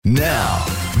Now,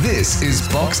 this is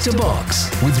Box to Box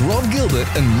with Rob Gilbert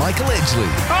and Michael Edgley.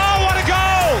 Oh, what a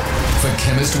goal! For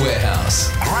Chemist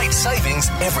Warehouse, great savings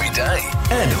every day.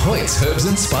 And Hoyt's Herbs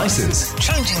and Spices,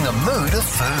 changing the mood of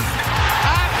food.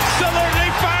 Absolutely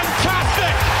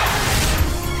fantastic!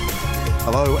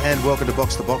 Hello and welcome to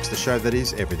Box, the show that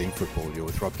is everything football. You're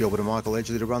with Rob Gilbert and Michael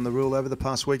Edgley to run the rule over the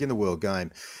past week in the World Game.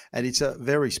 And it's a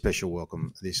very special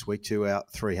welcome this week to our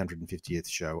 350th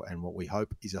show and what we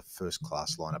hope is a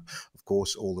first-class lineup. Of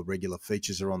course, all the regular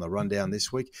features are on the rundown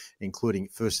this week, including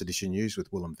First Edition News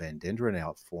with Willem van Denderen,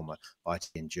 our former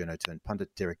ITN journo turned pundit,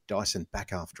 Derek Dyson,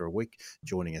 back after a week,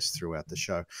 joining us throughout the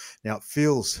show. Now, it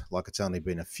feels like it's only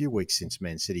been a few weeks since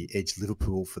Man City edged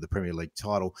Liverpool for the Premier League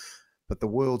title, but the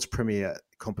world's premier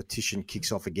competition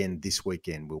kicks off again this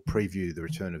weekend. We'll preview the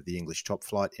return of the English top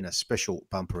flight in a special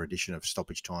bumper edition of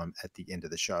Stoppage Time at the end of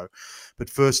the show. But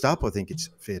first up, I think it's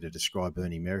fair to describe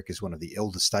Ernie Merrick as one of the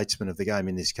elder statesmen of the game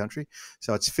in this country.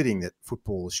 So it's fitting that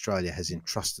Football Australia has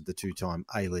entrusted the two-time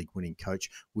A-League winning coach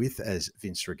with, as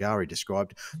Vince Regari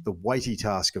described, the weighty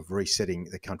task of resetting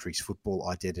the country's football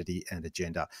identity and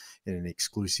agenda. In an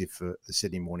exclusive for the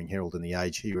Sydney Morning Herald and The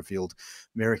Age, he revealed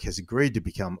Merrick has agreed to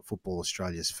become Football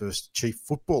Australia's first chief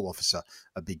football officer,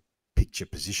 a big picture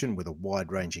position with a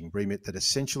wide-ranging remit that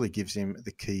essentially gives him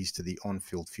the keys to the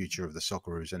on-field future of the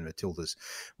Socceroos and Matildas.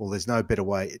 Well, there's no better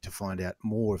way to find out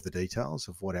more of the details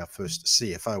of what our first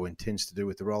CFO intends to do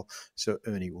with the role, so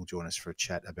Ernie will join us for a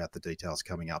chat about the details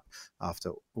coming up.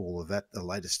 After all of that, the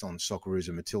latest on Socceroos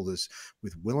and Matildas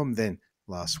with Willem. Then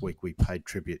last week, we paid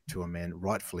tribute to a man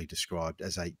rightfully described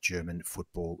as a German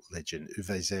football legend,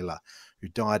 Uwe Seeler, who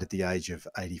died at the age of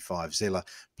 85. Seeler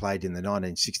played in the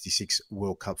 1966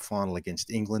 World Cup final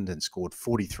against England and scored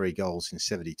 43 goals in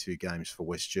 72 games for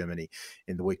West Germany.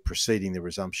 In the week preceding the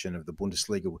resumption of the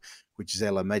Bundesliga, which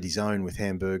Seeler made his own with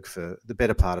Hamburg for the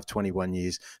better part of 21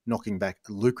 years, knocking back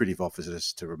lucrative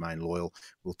offers to remain loyal.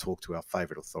 We'll talk to our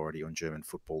favourite authority on German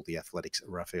football, the Athletic's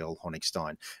Raphael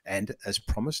Honigstein. And as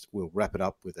promised, we'll wrap it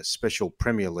up with a special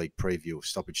Premier League preview of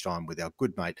Stoppage Time with our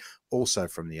good mate, also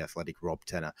from the Athletic, Rob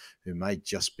Tanner, who may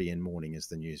just be in mourning as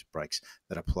the news breaks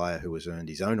that a player who has earned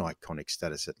his own iconic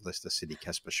status at Leicester City,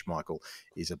 Kasper Schmeichel,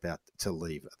 is about to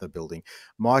leave the building.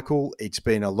 Michael, it's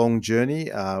been a long journey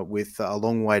with a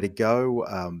long way to go.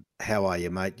 How are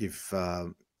you, mate? You've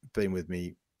been with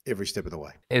me every step of the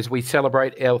way. As we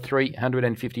celebrate our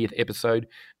 350th episode,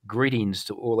 greetings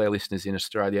to all our listeners in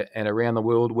Australia and around the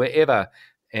world, wherever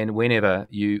and whenever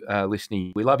you are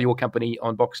listening. We love your company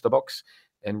on Box to Box.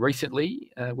 And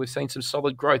recently, we've seen some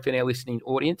solid growth in our listening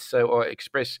audience. So I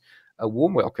express a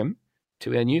warm welcome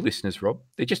to our new listeners, Rob.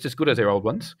 They're just as good as our old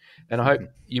ones. And I hope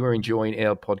you are enjoying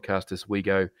our podcast as we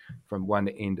go from one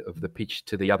end of the pitch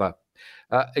to the other.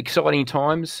 Exciting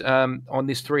times on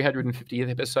this 350th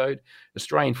episode.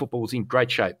 Australian football is in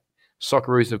great shape.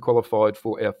 Socceroos have qualified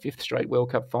for our 5th straight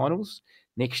World Cup finals.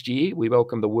 Next year, we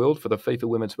welcome the world for the FIFA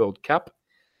Women's World Cup.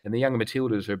 And the young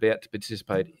Matildas are about to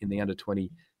participate in the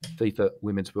Under-20 FIFA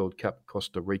Women's World Cup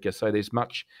Costa Rica. So there's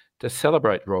much to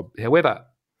celebrate, Rob. However,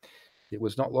 it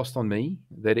was not lost on me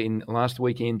that in last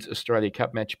weekend's Australia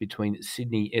Cup match between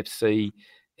Sydney FC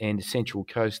and Central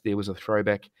Coast, there was a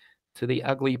throwback to the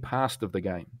ugly past of the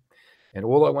game. And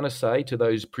all I want to say to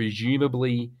those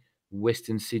presumably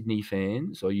Western Sydney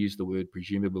fans, I use the word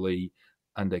presumably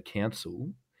under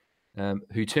council,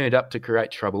 who turned up to create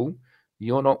trouble,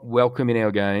 you're not welcome in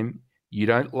our game. You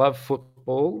don't love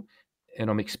football. And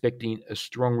I'm expecting a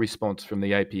strong response from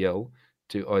the APL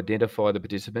to identify the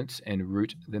participants and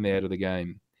root them out of the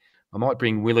game. I might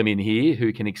bring Willem in here,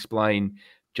 who can explain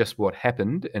just what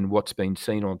happened and what's been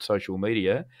seen on social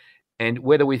media and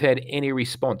whether we've had any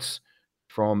response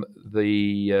from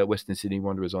the Western Sydney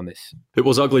Wanderers on this. It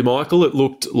was ugly, Michael. It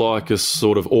looked like a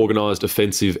sort of organised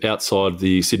offensive outside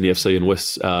the Sydney FC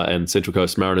and Central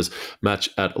Coast Mariners match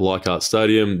at Leichhardt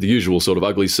Stadium. The usual sort of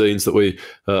ugly scenes that we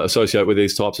associate with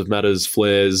these types of matters,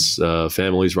 flares,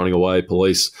 families running away,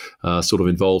 police sort of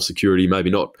involved, security maybe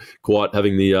not quite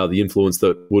having the influence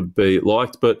that would be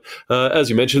liked. But as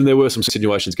you mentioned, there were some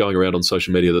insinuations going around on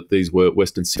social media that these were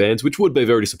Western fans, which would be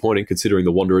very disappointing considering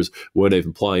the Wanderers weren't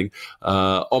even playing.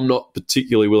 I'm not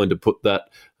particularly willing to put that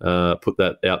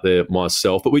out there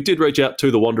myself, but we did reach out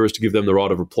to the Wanderers to give them the right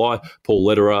of reply. Paul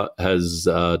Lederer has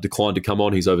declined to come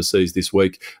on. He's overseas this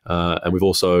week, and we've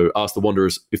also asked the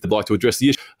Wanderers if they'd like to address the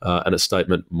issue, and a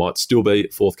statement might still be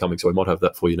forthcoming, so we might have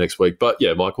that for you next week. But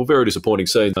yeah, Michael, very disappointing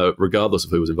scene, regardless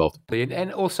of who was involved.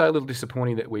 And also a little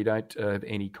disappointing that we don't have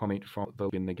any comment from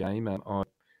in the game. I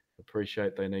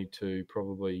appreciate they need to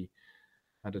probably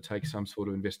undertake some sort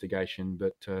of investigation,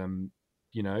 but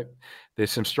there's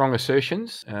some strong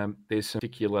assertions. There's some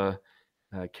particular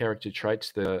character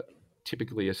traits that are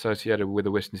typically associated with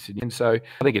the Western Sydney. And so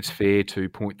I think it's fair to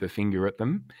point the finger at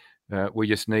them. We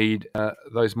just need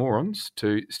those morons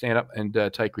to stand up and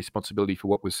take responsibility for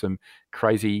what was some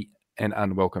crazy and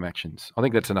unwelcome actions. I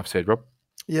think that's enough said, Rob.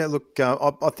 Yeah, look,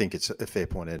 I think it's a fair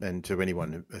point, and to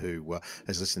anyone who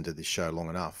has listened to this show long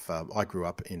enough, I grew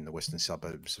up in the western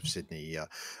suburbs of Sydney.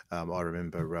 I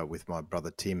remember with my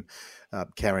brother Tim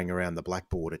carrying around the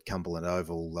blackboard at Cumberland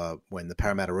Oval when the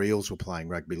Parramatta Eels were playing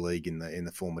rugby league in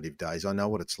the formative days. I know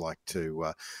what it's like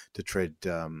to tread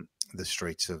the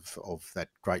streets of that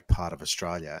great part of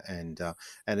Australia, and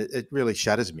it really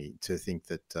shatters me to think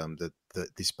that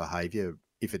that this behaviour,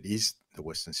 if it is the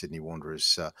Western Sydney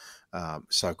Wanderers'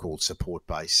 so-called support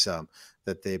base,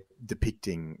 that they're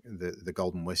depicting the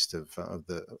Golden West of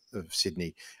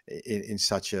Sydney in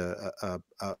such a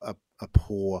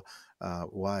poor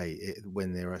way,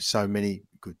 when there are so many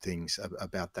good things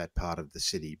about that part of the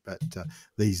city. But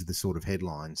these are the sort of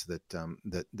headlines that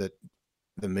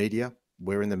the media,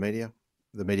 we're in the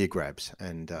media grabs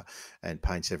and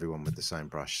paints everyone with the same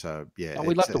brush. So yeah,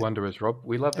 we love the Wanderers, Rob.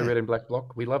 We love the red and black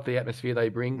block. We love the atmosphere they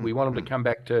bring. We want them to come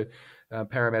back to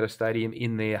Parramatta Stadium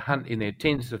in their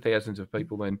tens of thousands of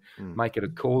people and make it a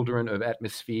cauldron of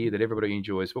atmosphere that everybody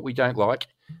enjoys. What we don't like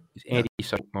is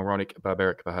anti-social, moronic,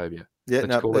 barbaric behaviour.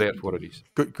 Let's call it out for what it is.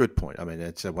 Good point. I mean,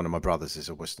 it's one of my brothers is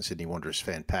a Western Sydney Wanderers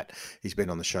fan, Pat. He's been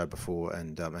on the show before,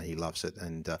 and he loves it.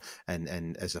 And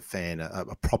as a fan,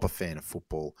 a proper fan of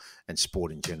football and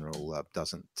sport in general,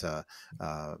 doesn't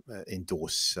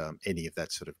endorse any of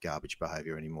that sort of garbage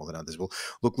behaviour any more than others will.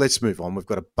 Look, let's move on. We've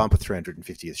got a bumper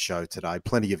 350th show today.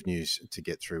 Plenty of news to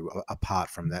get through apart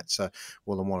from that. So,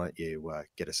 Willem, why don't you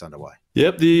get us underway?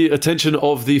 Yep, the attention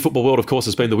of the football world, of course,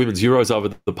 has been the Women's Euros over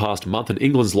the past month, and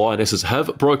England's Lionesses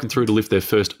have broken through to lift their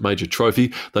first major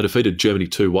trophy. They defeated Germany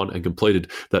 2-1 and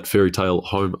completed that fairy tale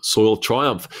home soil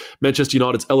triumph. Manchester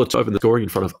United's Ella Toth opened the scoring in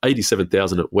front of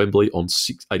 87,000 at Wembley on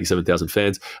 87,000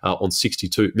 fans on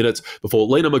 62 minutes before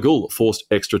Lena Magull forced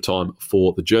extra time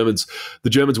for the Germans. The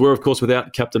Germans were, of course,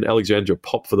 without captain Alexandra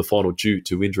Popp for the final due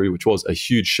to injury, which was a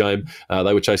huge shame.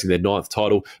 They were chasing their 9th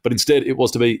title, but instead it was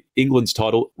to be England's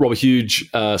title. Rob, a huge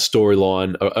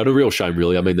storyline and a real shame,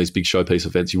 really. I mean, these big showpiece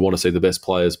events, you want to see the best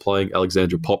players playing.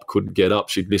 Alexandra Popp couldn't get up.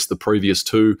 She'd missed the previous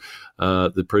two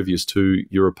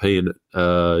European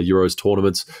Euros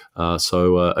tournaments.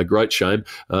 So a great shame.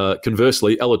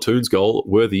 Conversely, Ella Toon's goal,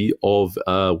 worthy of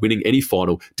winning any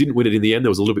final. Didn't win it in the end.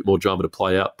 There was a little bit more drama to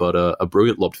play out, but a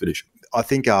brilliant lobbed finish. I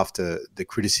think after the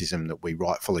criticism that we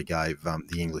rightfully gave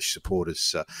the English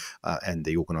supporters and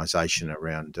the organisation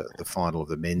around the final of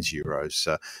the men's Euros,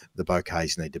 the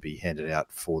bouquets need to be handed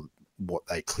out for what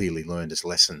they clearly learned as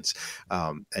lessons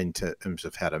in terms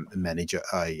of how to manage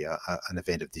an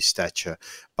event of this stature.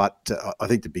 But I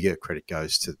think the bigger credit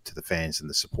goes to the fans and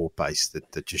the support base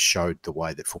that just showed the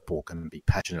way that football can be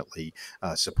passionately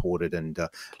supported and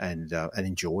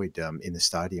enjoyed in the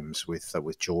stadiums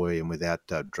with joy and without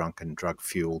drunken,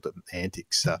 drug-fueled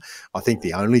antics. I think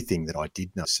the only thing that I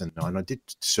did notice, and I did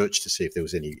search to see if there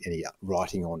was any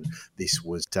writing on this,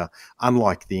 was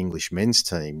unlike the English men's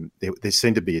team, there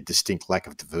seemed to be a distinct lack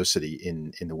of diversity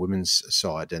in the women's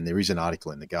side, and there is an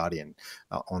article in The Guardian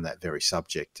on that very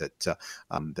subject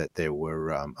that there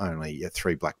were only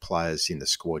 3 black players in the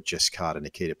squad: Jess Carter,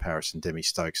 Nikita Parris and Demi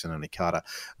Stokes, and only Carter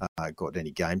got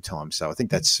any game time. So I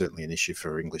think that's certainly an issue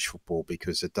for English football,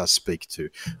 because it does speak to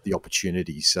the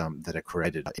opportunities that are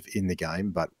created in the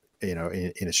game. But you know,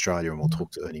 in Australia, and we'll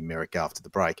talk to Ernie Merrick after the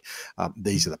break,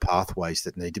 these are the pathways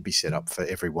that need to be set up for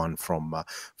everyone from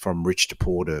rich to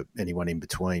poor to anyone in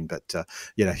between. But,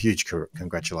 huge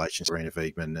congratulations to Rena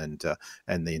Wiegman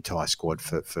and the entire squad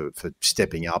for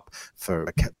stepping up,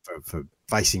 for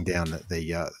facing down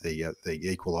the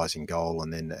equalising goal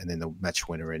and then the match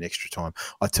winner in extra time.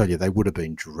 I tell you, they would have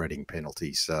been dreading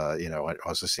penalties. I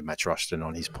was listening to Matt Rushton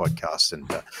on his podcast,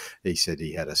 and he said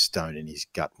he had a stone in his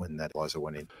gut when that equaliser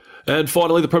went in. And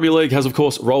finally, the Premier League has, of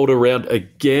course, rolled around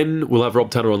again. We'll have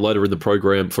Rob Tanner on later in the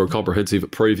program for a comprehensive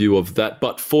preview of that.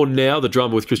 But for now, the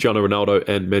drama with Cristiano Ronaldo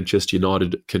and Manchester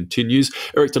United continues.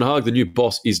 Erik ten Hag, the new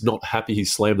boss, is not happy. He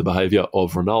slammed the behaviour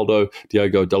of Ronaldo,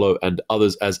 Diogo Dalot and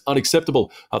others as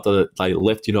unacceptable after they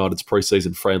left United's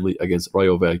pre-season friendly against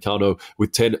Rayo Vallecano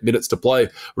with 10 minutes to play.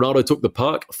 Ronaldo took the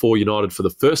park for United for the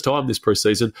first time this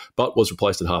pre-season, but was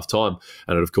replaced at half-time.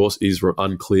 And it, of course, is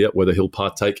unclear whether he'll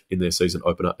partake in their season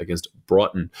opener against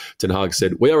Brighton. Ten Hag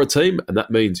said, "We are a team, and that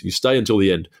means you stay until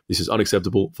the end. This is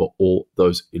unacceptable for all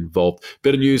those involved."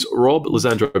 Better news, Rob.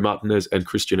 Lisandro Martinez and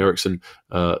Christian Eriksen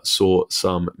saw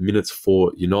some minutes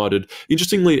for United.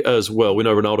 Interestingly as well, we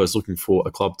know Ronaldo is looking for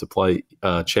a club to play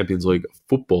Champions League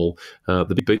football.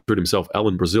 The big beetroot himself,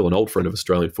 Alan Brazil, an old friend of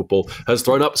Australian football, has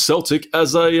thrown up Celtic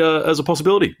as a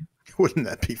possibility. Wouldn't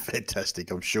that be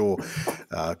fantastic? I'm sure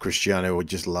Cristiano would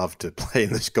just love to play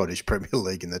in the Scottish Premier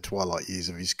League in the twilight years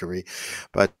of his career.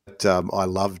 But I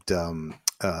loved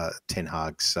Ten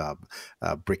Hag's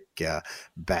brick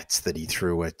bats that he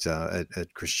threw at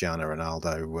Cristiano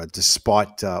Ronaldo,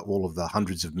 despite all of the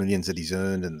hundreds of millions that he's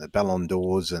earned and the Ballon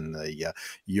d'Ors and the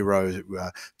Euro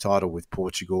title with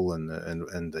Portugal and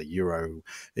the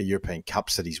European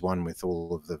Cups that he's won with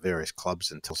all of the various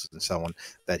clubs and so on,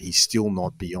 that he's still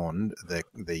not beyond the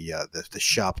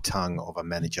sharp tongue of a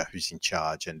manager who's in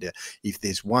charge. And if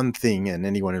there's one thing, and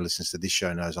anyone who listens to this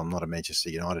show knows I'm not a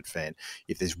Manchester United fan,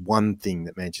 if there's one thing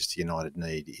that Manchester United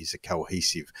need is a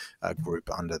cohesive group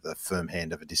under the firm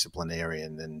hand of a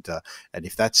disciplinarian, and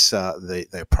if that's the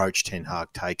approach Ten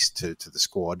Hag takes to the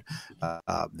squad,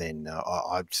 then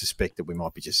I suspect that we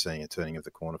might be just seeing a turning of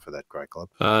the corner for that great club.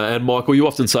 And Michael, you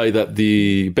often say that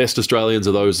the best Australians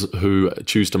are those who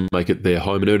choose to make it their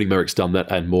home, and Ernie Merrick's done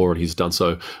that and more, and he's done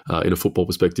so in a football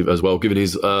perspective as well, given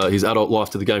his adult life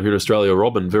to the game here in Australia.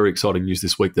 Rob, and very exciting news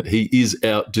this week that he is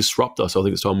our disruptor, so I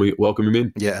think it's time we welcome him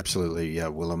in. Yeah, absolutely.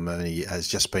 Willem Ernie has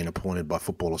just been appointed by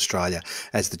Football Australia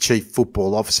as the Chief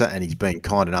Football Officer, and he's been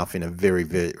kind enough in a very,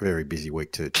 very, very busy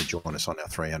week to join us on our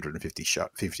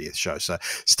 350th show. So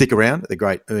stick around. The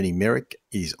great Ernie Merrick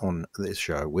is on this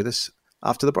show with us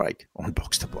after the break on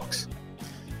Box to Box.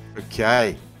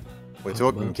 Okay, we're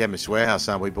talking Chemist Warehouse,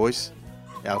 aren't we, boys?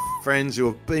 Our friends who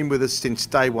have been with us since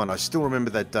day one. I still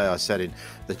remember that day I sat in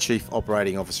the Chief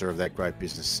Operating Officer of that great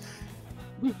business,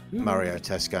 Mario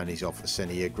Tasconi's office,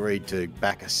 and he agreed to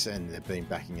back us, and they've been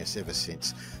backing us ever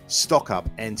since. Stock up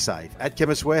and save at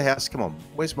Chemist Warehouse. Come on,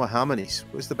 where's my harmonies?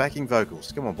 Where's the backing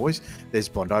vocals? Come on, boys. There's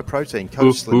Bondi Protein,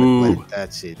 Coach Slim and Blend.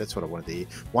 That's it. That's what I wanted to hear.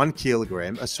 1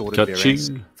 kilogram assorted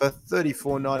berries for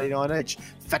 $34.99 each.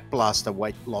 Fat Blaster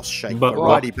weight loss shake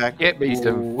variety pack. Get me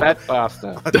some Fat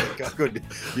Blaster. I think I could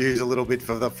use a little bit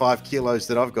for the 5 kilos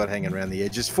that I've got hanging around the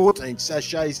edges. 14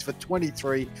 sachets for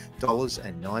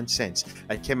 $23.09.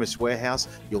 At Chemist Warehouse,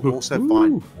 you'll also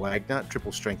find Wagner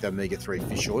Triple Strength Omega-3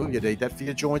 Fish Oil. You need that for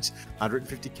your joints.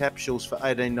 150 capsules for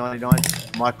 $18.99.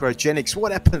 Microgenics.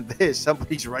 What happened there?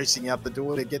 Somebody's racing out the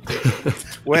door to get their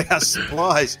warehouse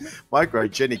supplies.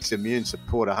 Microgenics Immune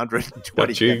Support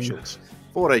 120 capsules.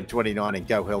 $14.29 and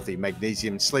Go Healthy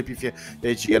Magnesium Sleep. If you're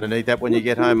going to need that when you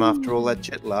get home after all that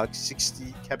jet lag.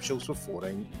 60 capsules for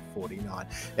 $14.49.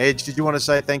 Edge, did you want to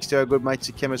say thanks to our good mates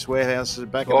at Chemist Warehouse?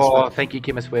 Thank you,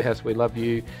 Chemist Warehouse. We love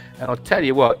you. And I'll tell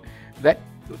you what, that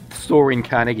store in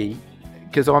Carnegie,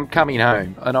 because I'm coming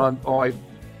home and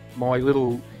my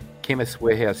little Chemist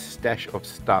Warehouse stash of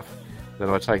stuff that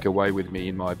I take away with me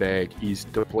in my bag is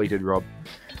depleted, Rob.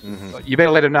 Mm-hmm. You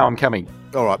better let them know I'm coming.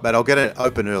 All right, mate, I'll get it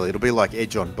open early. It'll be like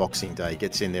Edge on Boxing Day.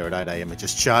 Gets in there at 8 a.m. and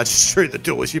just charges through the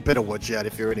doors. You better watch out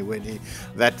if you're anywhere near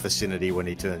that vicinity when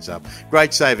he turns up.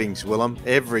 Great savings, Willem,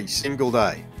 every single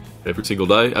day. Every single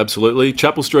day, absolutely.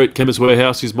 Chapel Street Chemist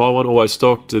Warehouse is my one, always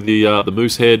stocked. The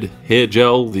Moosehead hair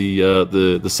gel,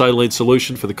 the saline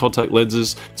solution for the contact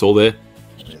lenses. It's all there.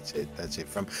 That's it.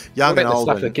 From young and old.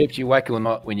 The stuff that keeps you awake all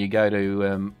night when you go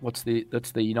to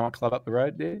that's the nightclub up the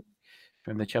road there.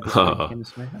 From the Chapel Street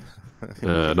Chemist Warehouse?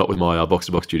 Not with my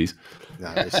box-to-box duties.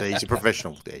 No, see, he's a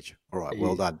professional, Edge. All right,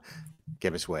 well done.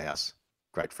 Chemist Warehouse.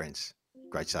 Great friends.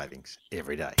 Great savings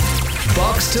every day.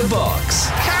 Box to Box.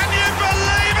 Can you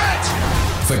believe it?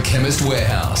 For Chemist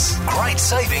Warehouse. Great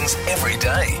savings every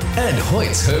day. And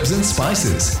Hoyt's Herbs and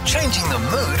Spices. Changing the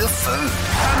mood of food.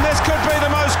 And this could be the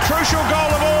most crucial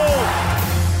goal of all.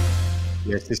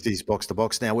 Yes, this is Box to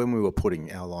Box. Now, when we were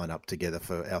putting our lineup together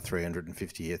for our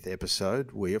 350th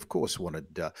episode, we, of course,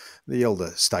 wanted the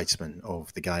elder statesman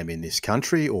of the game in this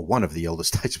country, or one of the elder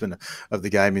statesmen of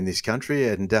the game in this country,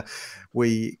 and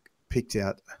we picked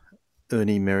out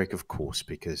Ernie Merrick, of course,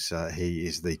 because he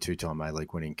is the two-time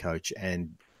A-League winning coach,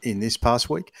 and in this past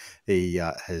week, he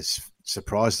has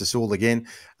surprised us all again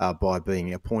by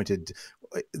being appointed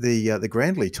the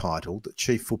grandly titled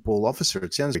Chief Football Officer.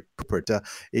 It sounds corporate.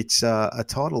 It's a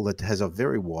title that has a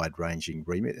very wide-ranging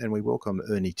remit, and we welcome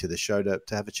Ernie to the show to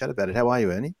have a chat about it. How are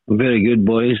you, Ernie? I'm very good,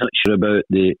 boys. Not sure about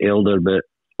the elder bit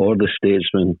or the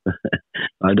statesman.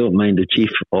 I don't mind the chief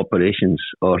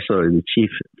the chief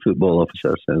football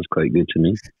officer sounds quite good to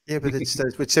me. Yeah, but it's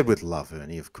said with love,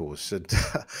 Ernie, of course. And,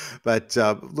 but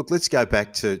look, let's go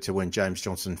back to when James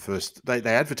Johnson first, they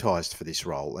advertised for this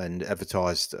role and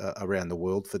advertised around the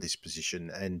world for this position.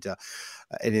 And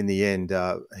in the end,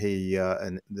 he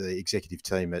and the executive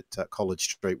team at College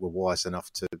Street were wise enough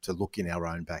to look in our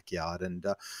own backyard. And,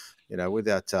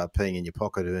 without peeing in your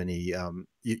pocket, Ernie,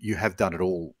 you have done it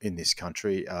all in this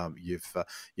country.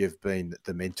 You've been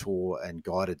the mentor and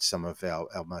guided some of our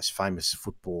most famous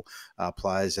football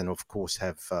players, and of course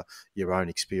have your own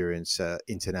experience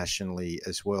internationally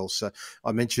as well. So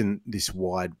I mentioned this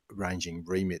wide-ranging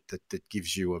remit that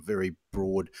gives you a very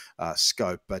broad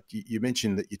scope, but you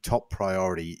mentioned that your top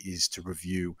priority is to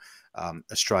review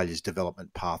Australia's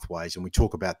development pathways, and we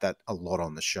talk about that a lot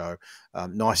on the show.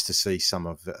 Nice to see some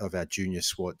of our junior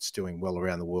squads doing well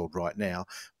around the world right now,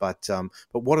 but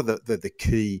what are the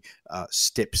key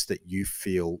steps that you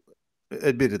feel?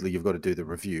 Admittedly, you've got to do the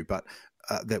review, but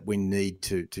that we need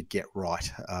to get right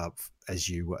as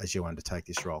you undertake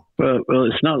this role. Well,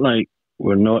 it's not like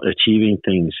we're not achieving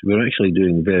things. We're actually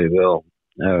doing very well.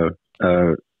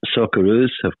 Our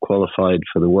Socceroos have qualified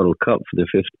for the World Cup for the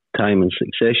 5th time in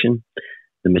succession.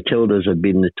 The Matildas have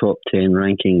been in the top 10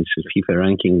 rankings, FIFA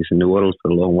rankings in the world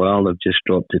for a long while. They've just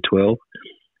dropped to 12.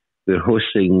 We're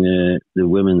hosting the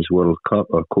Women's World Cup,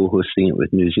 or co-hosting it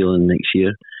with New Zealand next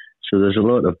year. So there's a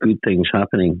lot of good things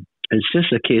happening. It's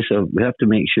just a case of we have to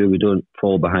make sure we don't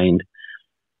fall behind.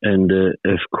 And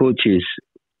if coaches,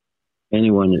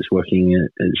 anyone that's working at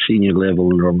senior level,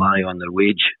 rely on their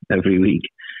wage every week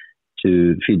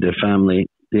to feed their family,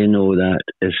 they know that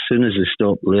as soon as they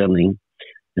stop learning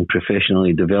and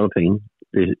professionally developing,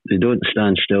 they don't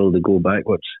stand still, they go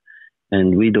backwards.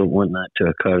 And we don't want that to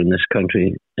occur in this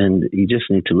country. And you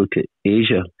just need to look at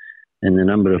Asia and the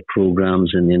number of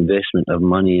programs and the investment of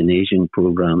money in Asian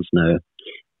programs now.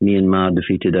 Myanmar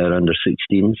defeated our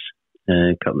under-16s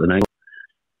a couple of nights.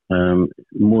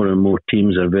 More and more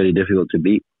teams are very difficult to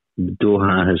beat.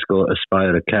 Doha has got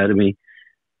Aspire Academy.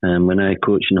 When I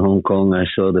coached in Hong Kong, I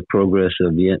saw the progress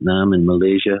of Vietnam and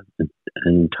Malaysia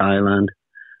and Thailand.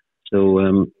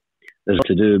 So there's a lot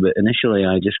to do, but initially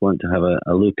I just want to have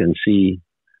a look and see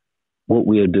what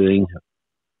we are doing,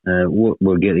 what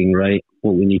we're getting right,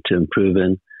 what we need to improve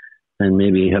in, and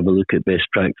maybe have a look at best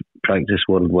practice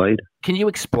worldwide. Can you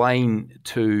explain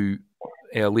to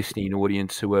our listening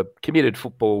audience who are committed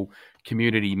football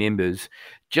community members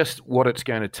just what it's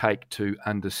going to take to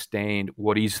understand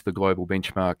what is the global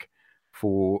benchmark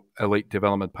for elite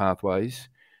development pathways,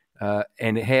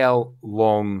 and how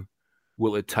long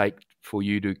will it take for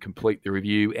you to complete the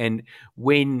review, and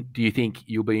when do you think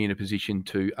you'll be in a position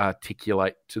to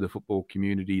articulate to the football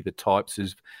community the types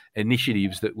of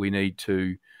initiatives that we need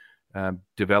to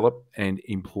develop and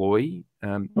employ?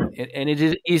 And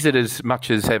is it as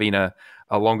much as having a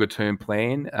longer term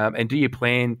plan? And do you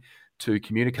plan to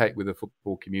communicate with the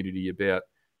football community about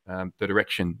the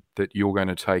direction that you're going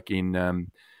to take in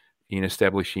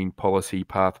establishing policy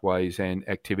pathways and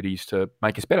activities to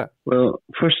make us better? Well,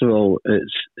 first of all,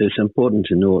 it's important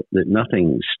to note that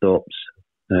nothing stops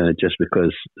just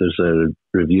because there's a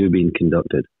review being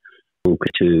conducted.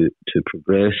 To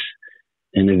progress,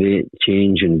 innovate,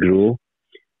 change and grow.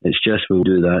 It's just we'll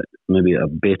do that maybe in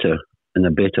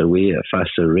a better way, at a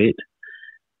faster rate.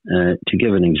 To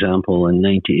give an example, in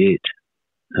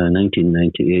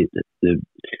 1998, the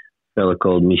fellow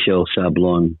called Michel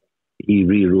Sablon, he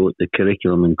rewrote the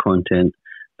curriculum and content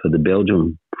for the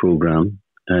Belgium program,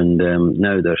 and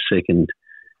now they're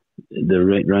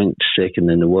ranked second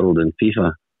in the world in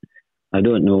FIFA. I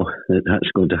don't know that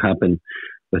that's going to happen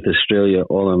with Australia.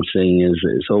 All I'm saying is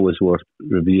that it's always worth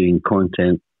reviewing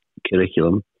content,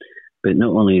 curriculum, but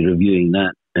not only reviewing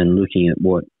that and looking at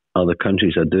what other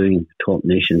countries are doing, top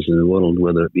nations in the world,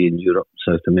 whether it be in Europe,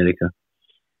 South America,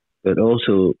 but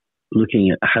also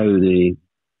looking at how they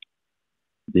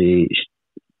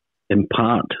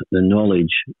impart the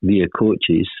knowledge via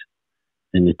coaches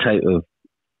and the type of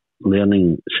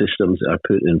learning systems that are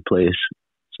put in place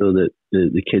so that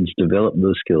the kids develop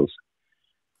those skills.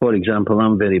 For example,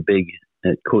 I'm very big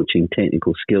at coaching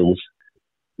technical skills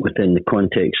within the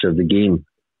context of the game,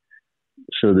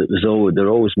 so that they're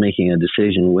always making a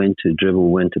decision when to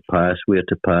dribble, when to pass, where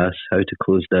to pass, how to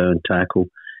close down, tackle,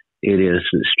 areas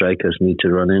that strikers need to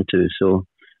run into. So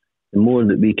the more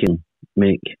that we can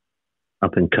make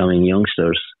up-and-coming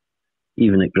youngsters,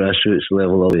 even at grassroots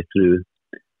level all the way through,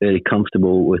 very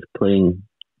comfortable with playing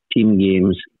team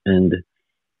games and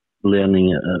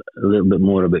learning a little bit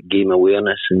more about game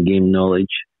awareness and game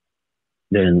knowledge,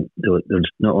 then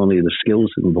there's not only the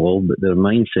skills involved, but their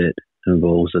mindset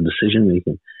involves, the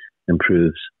decision-making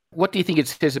improves. What do you think it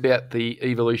says about the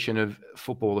evolution of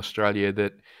Football Australia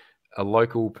that a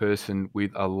local person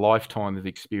with a lifetime of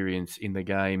experience in the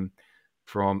game,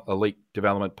 from elite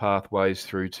development pathways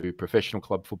through to professional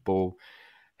club football,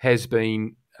 has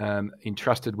been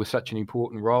entrusted with such an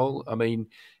important role? I mean,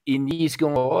 in years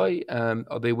gone by,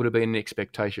 there would have been an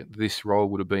expectation that this role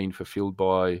would have been fulfilled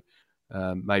by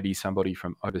maybe somebody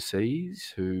from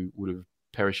overseas who would have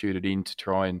parachuted in to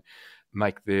try and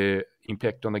make their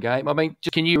impact on the game. I mean,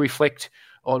 can you reflect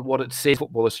on what it says,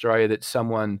 Football Australia, that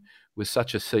someone with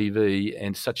such a CV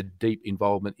and such a deep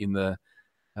involvement in the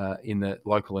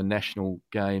local and national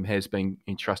game has been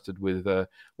entrusted with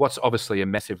what's obviously a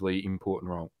massively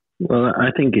important role? Well,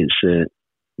 I think it's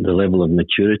the level of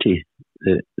maturity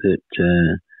that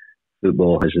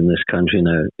football has in this country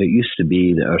now. It used to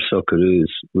be that our Socceroos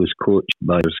was coached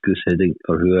by Goosehead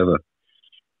or whoever.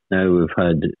 Now we've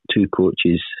had two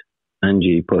coaches,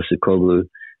 Ange Postecoglou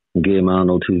and Graham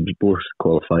Arnold, who've both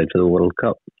qualified for the World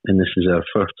Cup, and this is our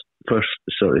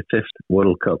fifth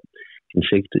World Cup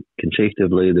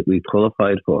consecutively that we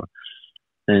qualified for.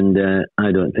 And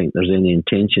I don't think there's any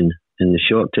intention in the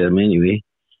short term anyway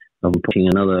of putting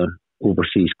another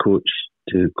overseas coach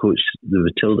to coach the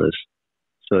Matildas.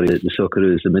 Sorry, the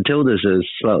Socceroos. The Matildas is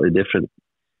slightly different,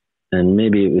 and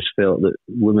maybe it was felt that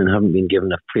women haven't been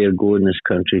given a fair go in this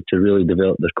country to really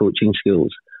develop their coaching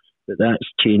skills. But that's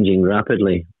changing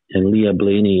rapidly, and Leah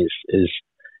Blaney is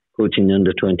coaching the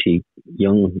under-20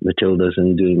 young Matildas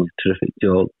and doing a terrific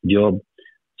job.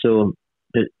 So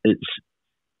it's,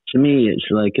 to me, it's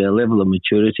like a level of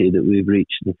maturity that we've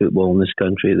reached in football in this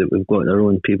country, that we've got our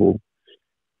own people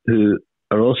who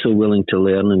are also willing to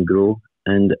learn and grow,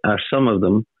 and some of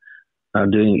them are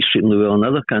doing extremely well in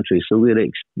other countries. So we're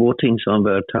exporting some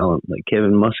of our talent, like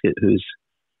Kevin Muscat, who's,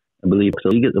 I believe, the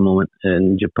league at the moment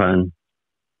in Japan.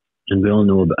 And we all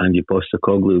know about Ange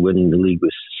Postecoglou winning the league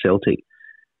with Celtic,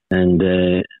 and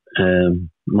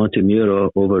Montemuro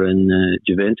over in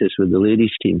Juventus with the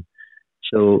ladies team.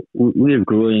 So we're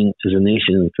growing as a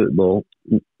nation in football,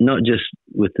 not just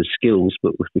with the skills,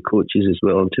 but with the coaches as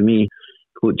well. And to me,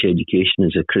 coach education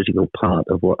is a critical part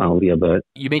of what I'll be about.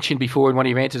 You mentioned before in one of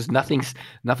your answers, nothing's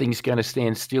going to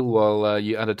stand still while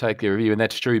you undertake the review, and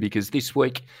that's true, because this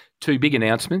week, two big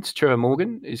announcements. Trevor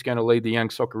Morgan is going to lead the young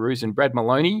Socceroos, and Brad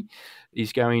Maloney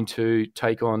is going to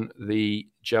take on the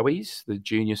Joeys, the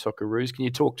junior Socceroos. Can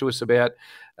you talk to us about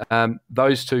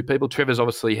those two people? Trevor's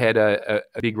obviously had a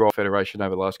big role in the Federation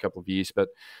over the last couple of years, but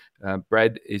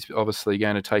Brad is obviously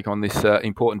going to take on this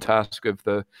important task of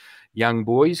the young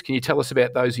boys. Can you tell us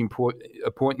about those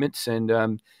appointments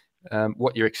and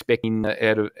what you're expecting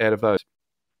out of those?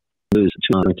 I was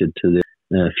appointed to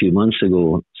a few months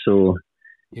ago. So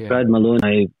yeah. Brad Malone,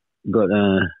 I got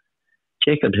a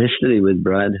checkered history with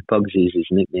Brad. Bugsy is his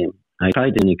nickname. I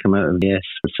tried to come out of the AIS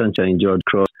for Sunshine George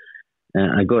Cross.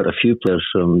 I got a few players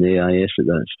from the AIS at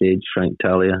that stage, Frank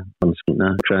Talia,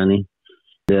 Cranny,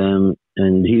 and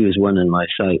he was one in my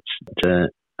sights. But,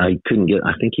 I couldn't get.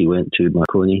 I think he went to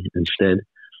Marconi instead.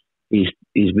 He's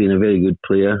been a very good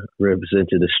player,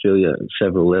 represented Australia at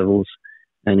several levels,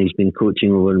 and he's been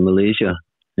coaching over in Malaysia.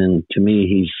 And to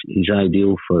me, he's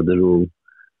ideal for the role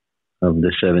of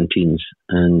the 17s.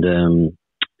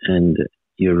 And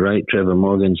you're right, Trevor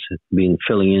Morgan's been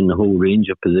filling in the whole range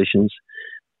of positions.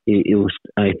 He'll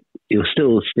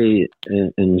still stay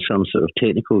in some sort of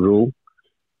technical role,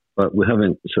 but we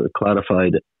haven't sort of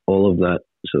clarified all of that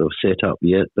sort of set up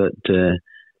yet. But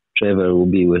Trevor will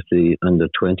be with the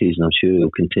under-20s, and I'm sure he'll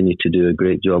continue to do a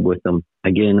great job with them.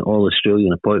 Again, all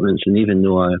Australian appointments, and even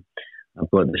though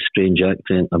I've got this strange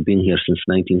accent, I've been here since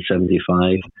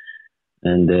 1975,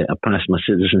 and I passed my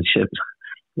citizenship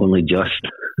only just.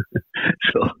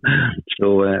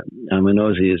 so I'm an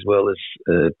Aussie as well as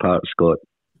part Scot.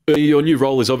 Your new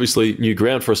role is obviously new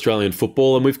ground for Australian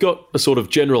football, and we've got a sort of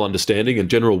general understanding and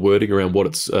general wording around what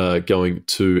it's going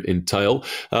to entail.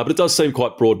 But it does seem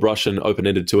quite broad brush and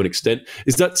open-ended to an extent.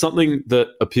 Is that something that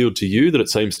appealed to you, that it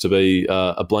seems to be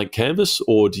a blank canvas,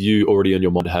 or do you already in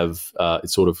your mind have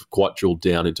it sort of quite drilled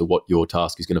down into what your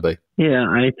task is going to be? Yeah,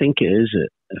 I think it is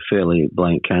a fairly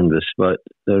blank canvas, but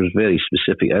there's very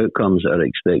specific outcomes that are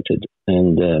expected,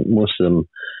 and most of them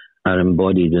are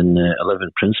embodied in the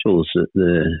 11 principles that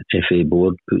the FA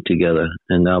board put together,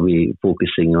 and I'll be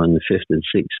focusing on the 5th and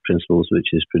 6th principles, which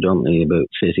is predominantly about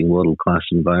setting world-class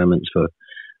environments for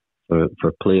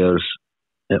players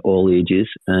at all ages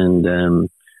and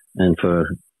for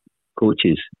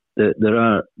coaches.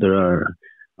 I'll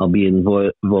be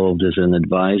involved as an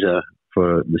advisor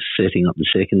for the setting up the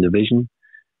 2nd division,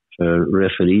 for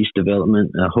referees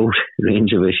development, a whole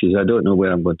range of issues. I don't know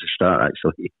where I'm going to start,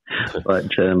 actually.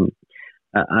 But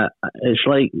it's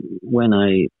like when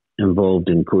I involved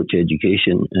in coach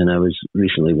education, and I was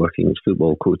recently working with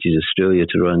Football Coaches Australia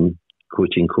to run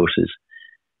coaching courses.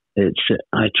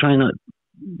 I try not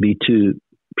be too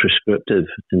prescriptive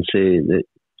and say that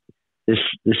this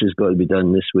has got to be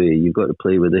done this way. You've got to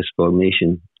play with this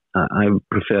formation. I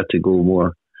prefer to go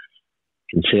more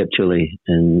conceptually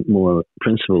and more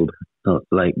principled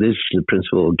Like, this is the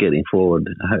principle of getting forward.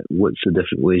 What's the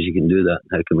different ways you can do that?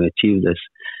 How can we achieve this?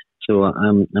 So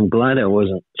I'm glad I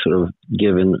wasn't sort of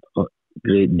given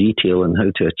great detail on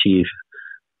how to achieve.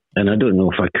 And I don't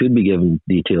know if I could be given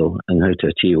detail on how to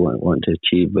achieve what I want to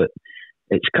achieve, but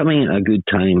it's coming at a good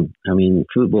time. I mean,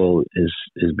 football is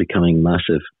becoming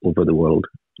massive over the world.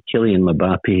 Kylian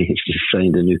Mbappe has just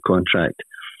signed a new contract,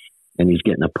 and he's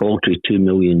getting a paltry $2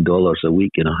 million a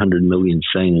week and $100 million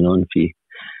signing on fee.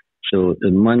 So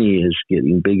the money is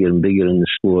getting bigger and bigger in the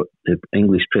sport. The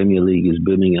English Premier League is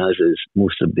booming, as is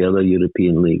most of the other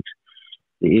European leagues.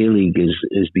 The A-League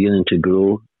is beginning to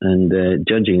grow, and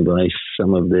judging by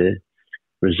some of the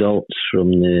results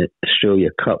from the Australia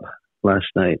Cup last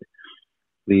night,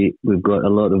 we've got a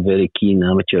lot of very keen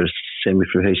amateur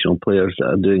semi-professional players that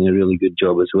are doing a really good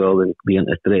job as well and being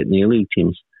to threaten the A-League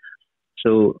teams.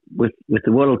 So with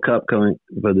the World Cup coming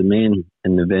for the men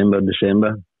in November,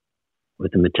 December,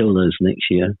 with the Matildas next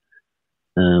year,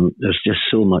 there's just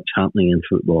so much happening in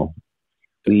football.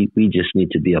 We just need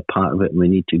to be a part of it, and we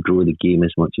need to grow the game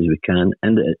as much as we can.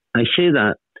 And I say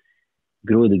that,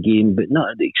 grow the game, but not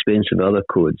at the expense of other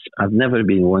codes. I've never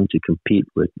been one to compete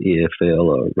with AFL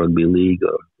or Rugby League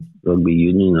or Rugby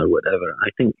Union or whatever. I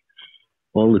think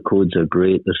all the codes are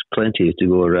great. There's plenty to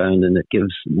go around, and it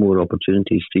gives more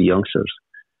opportunities to youngsters.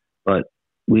 But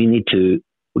we need to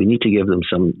give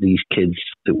them these kids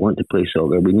that want to play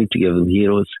soccer. We need to give them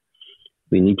heroes.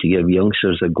 We need to give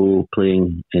youngsters a go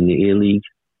playing in the A-League.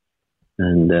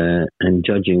 And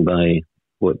judging by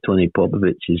what Tony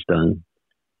Popovich has done,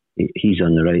 he's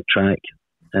on the right track.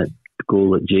 That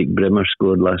goal that Jake Brimmer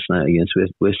scored last night against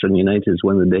Western United is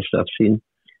one of the best I've seen.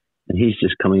 And he's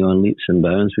just coming on leaps and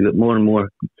bounds. We've got more and more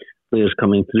players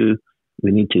coming through.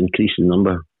 We need to increase the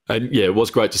number. And yeah, it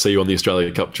was great to see you on the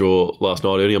Australia Cup draw last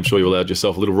night, Ernie. I'm sure you allowed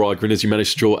yourself a little wry grin as you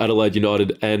managed to draw Adelaide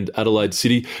United and Adelaide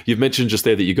City. You've mentioned just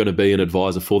there that you're going to be an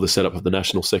advisor for the setup of the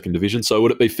National Second Division. So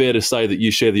would it be fair to say that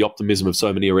you share the optimism of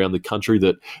so many around the country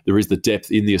that there is the depth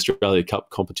in the Australia Cup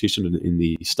competition and in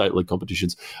the state league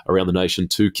competitions around the nation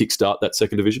to kickstart that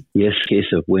Second Division? Yes,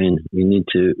 case of when. We need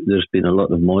to. There's been a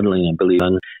lot of modelling, I believe.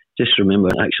 And just remember,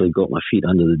 I actually got my feet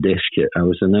under the desk here. I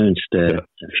was announced a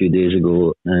few days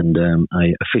ago, and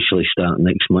I officially start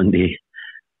next Monday.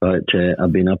 But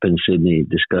I've been up in Sydney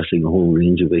discussing a whole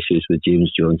range of issues with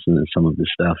James Johnson and some of the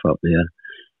staff up there.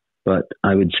 But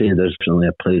I would say there's certainly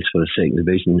a place for a Second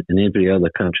Division. In every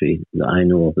other country that I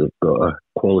know of that got a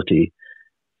quality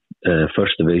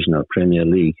First Division or Premier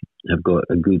League have got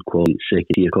a good quality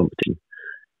second-tier competition.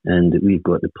 And we've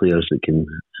got the players that can,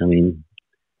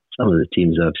 some of the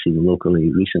teams I've seen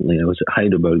locally recently. I was at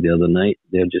Heidelberg the other night.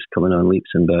 They're just coming on leaps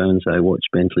and bounds. I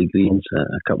watched Bentley Greens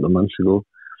a couple of months ago.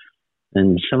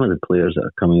 And some of the players that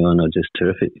are coming on are just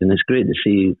terrific. And it's great to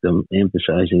see them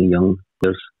emphasising young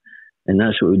players. And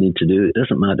that's what we need to do. It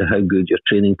doesn't matter how good your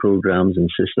training programs and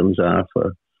systems are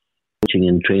for coaching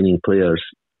and training players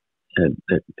at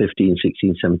 15,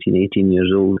 16, 17, 18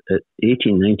 years old. At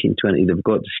 18, 19, 20, they've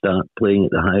got to start playing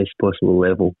at the highest possible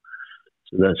level.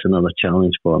 So that's another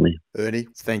challenge for me. Ernie,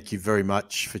 thank you very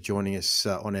much for joining us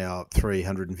on our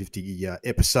 350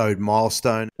 episode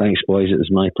milestone. Thanks, boys. It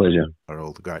was my pleasure.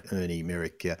 All the great Ernie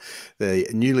Merrick, the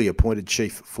newly appointed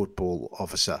Chief Football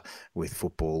Officer with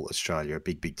Football Australia. A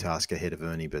big task ahead of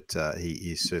Ernie, but he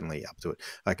is certainly up to it.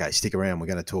 Okay, stick around. We're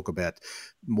going to talk about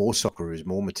more Socceroos,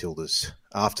 more Matildas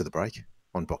after the break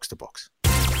on Box to Box.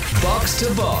 Box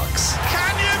to Box.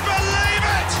 Can you believe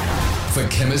it? For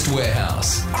Chemist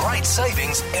Warehouse. Great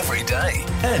savings every day.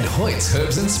 And Hoyt's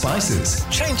Herbs and Spices.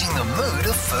 Changing the mood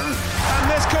of food.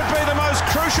 And this could be the most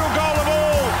crucial goal of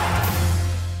all.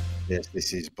 Yes,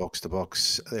 this is Box to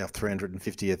Box, our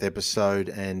 350th episode,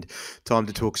 and time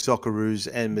to talk Socceroos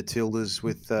and Matildas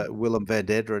with Willem van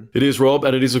Dederen. It is, Rob,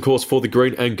 and it is, of course, for the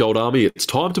Green and Gold Army. It's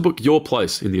time to book your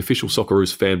place in the official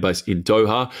Socceroos fan base in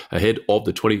Doha ahead of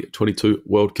the 2022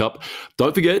 World Cup.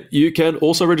 Don't forget, you can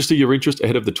also register your interest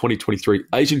ahead of the 2023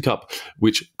 Asian Cup,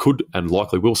 which could and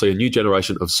likely will see a new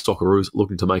generation of Socceroos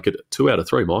looking to make it 2 out of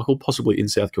 3, Michael, possibly in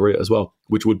South Korea as well,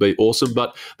 which would be awesome.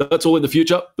 But that's all in the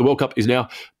future. The World Cup is now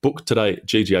booked today,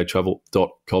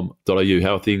 ggatravel.com.au.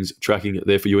 How are things tracking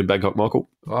there for you in Bangkok, Michael?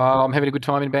 Oh, I'm having a good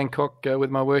time in Bangkok with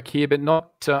my work here, but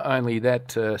not only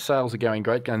that, sales are going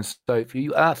great guns. So if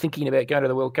you are thinking about going to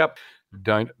the World Cup,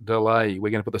 don't delay.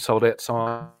 We're going to put the sold out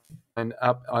sign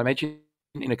up, I imagine,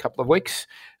 in a couple of weeks.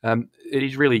 It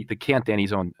is really, the countdown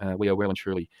is on. We are well and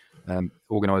truly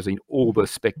organising all the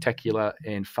spectacular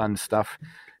and fun stuff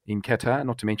in Qatar,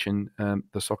 not to mention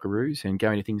the Socceroos, and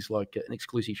going to things like an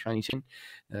exclusive training session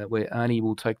where Arnie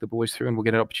will take the boys through, and we'll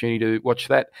get an opportunity to watch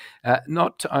that.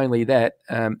 Not only that,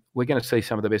 we're going to see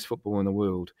some of the best football in the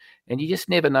world, and you just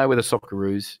never know with the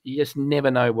Socceroos. You just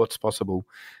never know what's possible.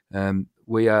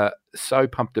 We are so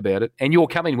pumped about it, and you're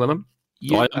coming, Willem.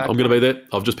 I'm going to be there.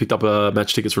 I've just picked up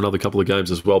match tickets for another couple of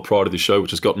games as well prior to this show, which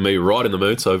has gotten me right in the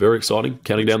mood. So very exciting.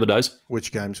 Counting down the days.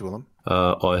 Which games, Willem?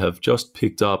 I have just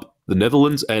picked up the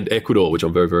Netherlands and Ecuador, which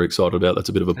I'm very, very excited about. That's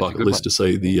a bit of a bucket list to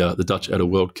see the Dutch at a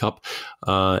World Cup.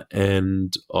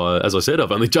 And as I said,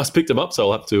 I've only just picked them up,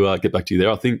 so I'll have to get back to you there.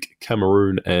 I think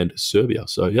Cameroon and Serbia.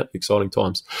 So, yeah, exciting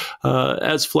times.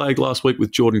 As flagged last week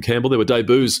with Jordan Campbell, there were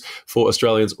debuts for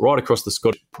Australians right across the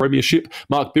Scottish Premiership.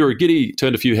 Mark Birighitti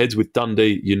turned a few heads with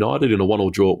Dundee United in a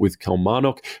 1-1 draw with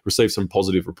Kilmarnock. Received some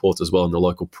positive reports as well in the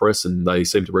local press, and they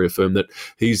seem to reaffirm that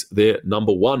he's their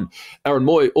number one. Aaron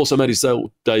Moy also made his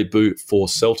debut for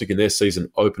Celtic in their season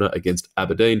opener against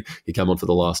Aberdeen. He came on for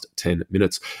the last 10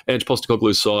 minutes. Ange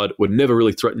Postecoglou's side were never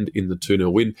really threatened in the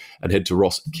 2-0 win and head to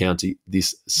Ross County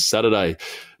this Saturday.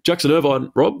 Jackson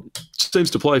Irvine, Rob, seems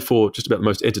to play for just about the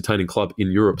most entertaining club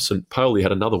in Europe. St. Pauli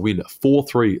had another win,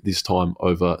 4-3 this time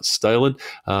over Stalen.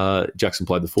 Jackson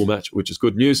played the full match, which is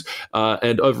good news.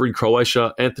 And over in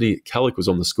Croatia, Anthony Kalic was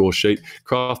on the score sheet,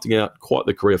 crafting out quite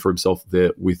the career for himself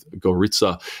there with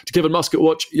Gorica. To Kevin Muscat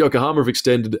watch, Yokohama have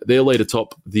extended their lead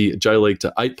atop the J-League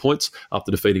to 8 points after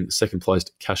defeating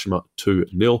second-placed Kashima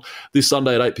 2-0. This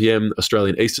Sunday at 8 p.m.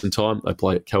 Australian Eastern Time, they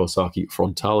play at Kawasaki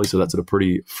Frontale, so that's at a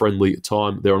pretty friendly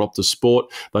time. They're on Optus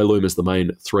Sport. They loom as the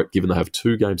main threat, given they have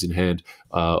 2 games in hand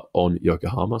on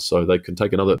Yokohama, so they can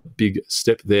take another big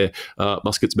step there,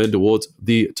 Muscat's men, towards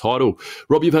the title.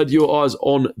 Rob, you've had your eyes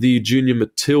on the Junior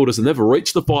Matildas, and they've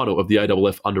reached the final of the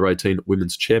AFF Under-18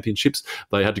 Women's Championships.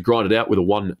 They had to grind it out with a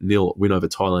 1-0 win over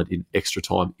Thailand in extra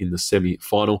time in the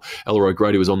semi-final. Ella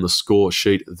O'Grady was on the score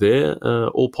sheet there.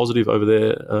 All positive over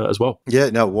there as well. Yeah,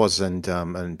 no, it was. And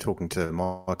talking to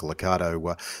Michael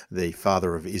Liccardo, the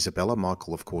father of Isabella,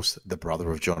 Michael, of course, the brother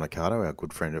of John Liccardo, our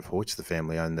good friend of Hoyts, the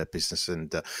family owned that business.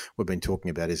 And we've been talking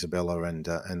about Isabella and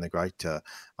the great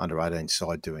under-18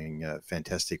 side doing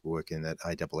fantastic work in that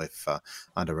AFF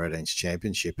under-18s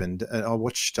championship. And I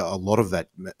watched a lot of that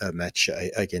match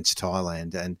against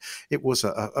Thailand, and it was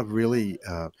a really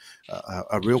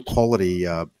a real quality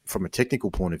from a technical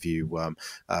point of view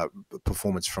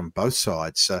performance from both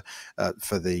sides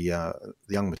for the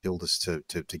young Matildas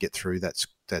to get through that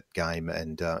game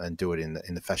and do it in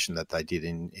the fashion that they did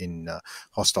in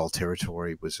hostile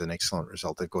territory was an excellent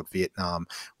result. They've got Vietnam.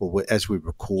 Well, as we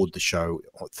record the show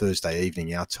on Thursday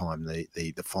evening our time,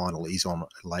 the final is on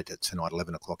later tonight,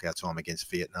 11 o'clock our time, against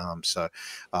Vietnam. So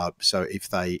if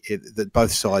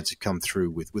both sides have come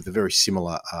through with a very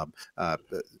similar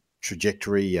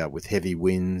trajectory with heavy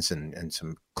wins and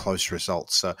some close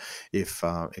results. So if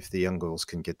the young girls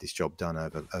can get this job done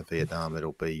over Vietnam,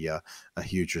 it'll be a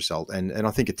huge result, and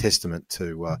I think a testament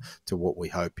to what we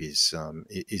hope is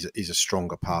a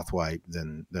stronger pathway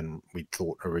than we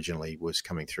thought originally was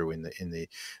coming through in the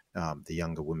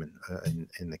younger women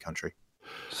in the country.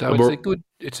 So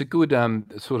it's a good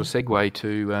sort of segue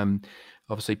to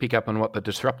obviously pick up on what the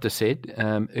disruptor said,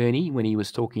 Ernie, when he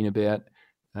was talking about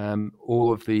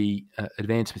all of the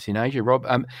advancements in Asia. Rob,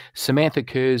 Samantha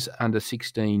Kerr's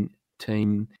under-16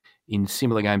 team in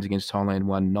similar games against Thailand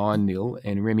won 9-0,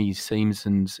 and Remy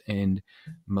Simpson's and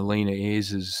Melina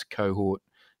Ayres' cohort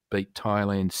beat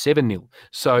Thailand 7-0.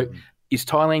 So is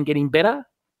Thailand getting better,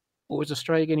 or is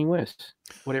Australia getting worse?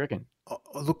 What do you reckon?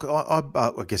 Look,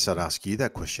 I guess I'd ask you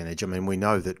that question, Edge. I mean, we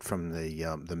know that from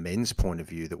the men's point of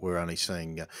view that we're only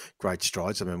seeing great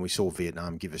strides. I mean, we saw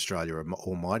Vietnam give Australia an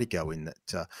almighty go in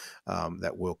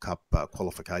that World Cup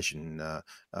qualification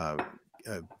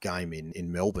game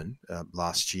in Melbourne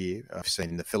last year. I've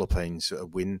seen the Philippines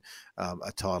win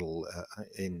a title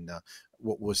in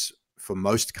what was, for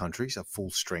most countries, a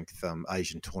full-strength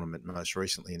Asian tournament, most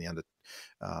recently in the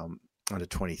under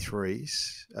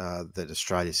 23s that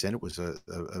Australia sent. It was a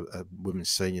women's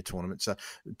senior tournament. So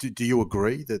do you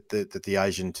agree that the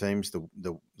Asian teams, the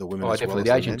women as definitely. well as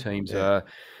the Asian teams are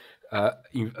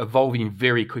evolving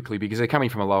very quickly because they're coming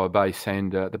from a lower base,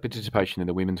 and the participation in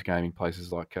the women's game in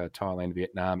places like Thailand,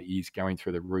 Vietnam is going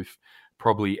through the roof,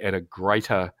 probably at a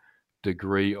greater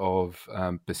degree of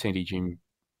percentage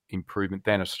improvement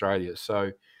than Australia.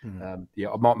 So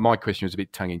my question was a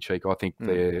bit tongue-in-cheek. I think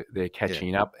they're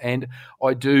catching up, and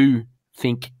I do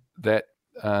think that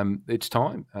it's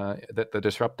time that the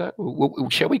disruptor,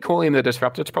 shall we call him the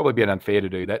disruptor? It's probably a bit unfair to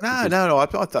do that. No, I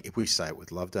think we say it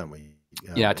with love, don't we?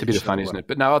 It's a bit of fun, isn't it?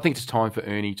 But no, I think it's time for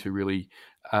Ernie to really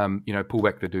pull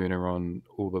back the doona on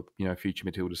all the, future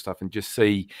Matilda stuff and just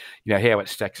see, how it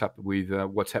stacks up with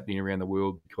what's happening around the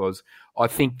world, because I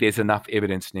think there's enough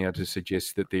evidence now to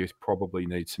suggest that there probably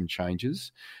needs some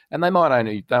changes, and they might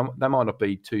not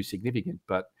be too significant,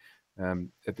 but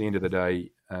at the end of the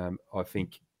day, I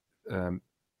think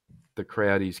the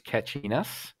crowd is catching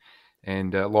us.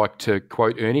 And like to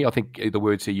quote Ernie, I think the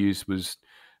words he used was,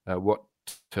 what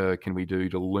can we do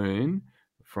to learn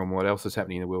from what else is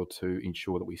happening in the world to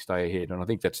ensure that we stay ahead? And I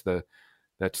think that's the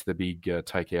big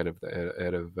take out of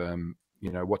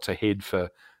what's ahead for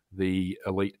the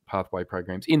elite pathway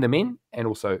programs in the men and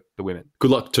also the women.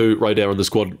 Good luck to Ray Dower and the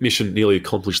squad. Mission nearly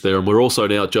accomplished there. And we're also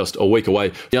now just a week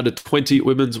away. The Under-20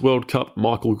 Women's World Cup.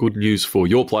 Michael, good news for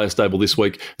your player stable this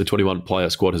week. The 21-player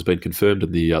squad has been confirmed,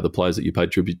 and the players that you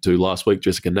paid tribute to last week,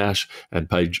 Jessica Nash and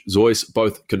Paige Zoyce,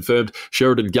 both confirmed.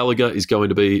 Sheridan Gallagher is going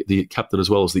to be the captain as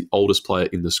well as the oldest player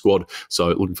in the squad. So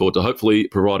looking forward to hopefully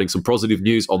providing some positive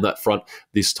news on that front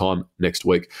this time next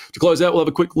week. To close out, we'll have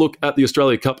a quick look at the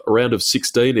Australia Cup round of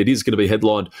 16. It is going to be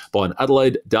headlined by an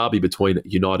Adelaide derby between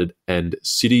United and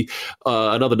City.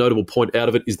 Another notable point out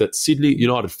of it is that Sydney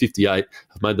United 58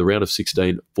 have made the round of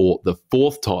 16 for the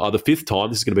fifth time.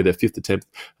 This is going to be their fifth attempt.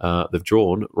 They've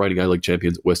drawn reigning A-League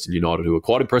champions Western United, who are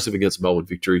quite impressive against Melbourne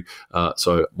Victory,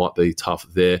 so it might be tough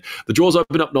there. The draws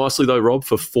open up nicely though, Rob,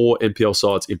 for 4 NPL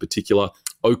sides in particular: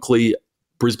 Oakley,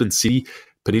 Brisbane City,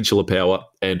 Peninsula Power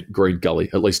and Green Gully.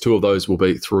 At least 2 of those will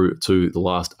be through to the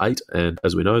last 8. And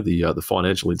as we know, the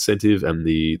financial incentive and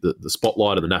the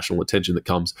spotlight and the national attention that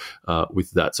comes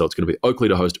with that. So it's going to be Oakley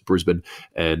to host Brisbane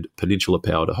and Peninsula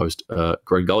Power to host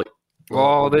Green Gully.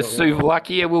 Oh, the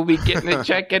Slovakia will be getting the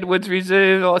Jack Edwards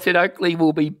reserve. I said Oakley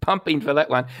will be pumping for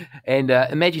that one. And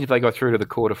imagine if they got through to the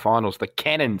quarterfinals, the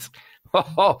Cannons.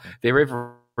 Oh, they're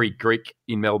every Greek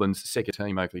in Melbourne's second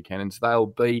team, Oakley Cannons. They'll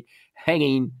be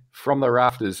hanging from the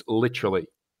rafters, literally.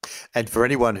 And for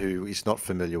anyone who is not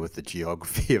familiar with the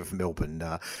geography of Melbourne,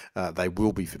 they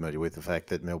will be familiar with the fact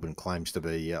that Melbourne claims to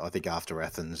be, I think after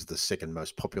Athens, the second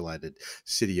most populated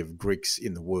city of Greeks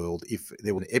in the world. If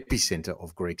there were an epicentre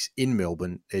of Greeks in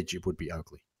Melbourne, it would be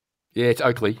Oakley. Yeah, it's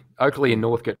Oakley and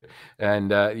Northcote.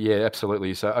 And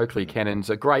absolutely. So Oakley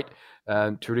Cannons, a great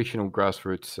traditional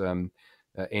grassroots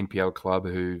NPL club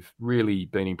who've really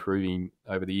been improving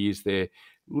over the years. Their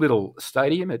little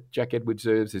stadium at Jack Edwards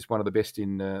Reserves is one of the best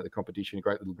in the competition, a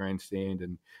great little grandstand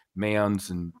and mounds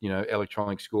and,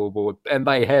 electronic scoreboard. And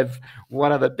they have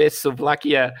one of the best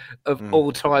Slovakia of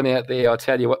all time out there. I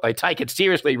tell you what, they take it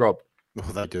seriously, Rob.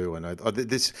 Well, they do. I know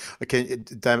this. Okay,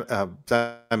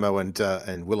 Damo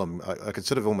and Willem. I can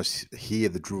sort of almost hear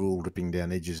the drool dripping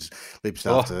down Edge's lips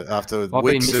after I've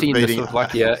weeks been missing of beating the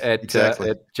Slovakia at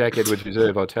Jack Edwards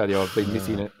Reserve. I tell you, I've been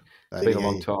missing it. It's been a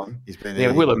long time.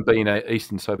 Willem, being an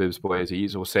eastern suburbs boy as he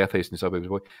is, or southeastern suburbs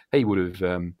boy, he would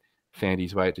have found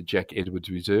his way to Jack Edwards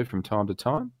Reserve from time to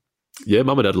time. Yeah,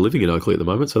 Mum and Dad are living in Oakley at the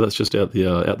moment, so that's just out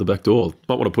the back door.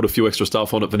 Might want to put a few extra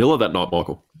stuff on at Vanilla that night,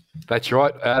 Michael. That's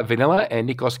right, Vanilla and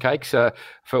Nikos Cakes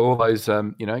for all those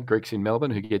Greeks in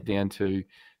Melbourne who get down to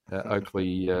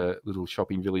Oakley little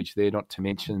shopping village there. Not to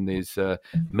mention there's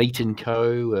Meat and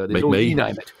Co. There's all, you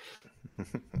name it.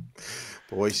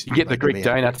 Boys, you get the Greek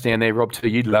donuts down there, Rob, too.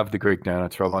 You'd love the Greek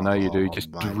donuts, Rob. I know you do.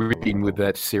 Just dripping with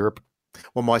that syrup.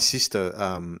 Well, my sister,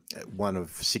 one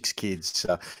of 6 kids,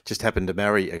 just happened to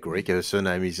marry a Greek. Her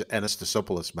surname is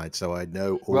Anastasopoulos, mate, so I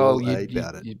know all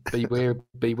about it.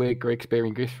 Beware Greeks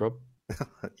bearing gifts, Rob.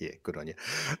 Yeah, good on you.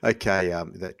 Okay,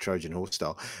 that Trojan horse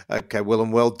style. Okay,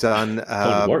 well done.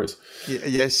 Warriors.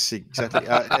 Yes, exactly.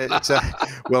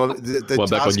 One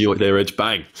back on you there, Edge.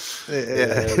 Bang.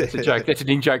 That's a joke. That's an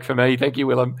in-joke for me. Thank you,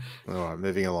 Willem. All right,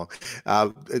 moving along.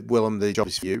 Willem, the job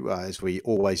is for you, as we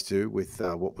always do with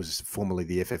what was formerly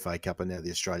the FFA Cup and now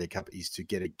the Australia Cup, is to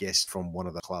get a guest from one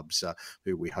of the clubs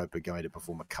who we hope are going to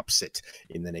perform a cup set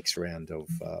in the next round of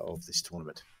this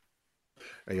tournament.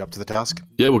 Are you up to the task?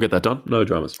 Yeah, we'll get that done. No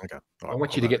dramas. Okay. Right, I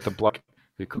want you to get the bloke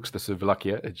who cooks the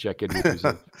Slovakia at Jack Edwards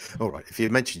Reserve. All right. If you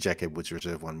mention Jack Edwards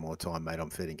Reserve one more time, mate,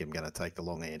 I'm feeling I'm going to take the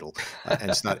long handle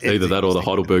and start. Either that or the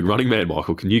Heidelberg running man,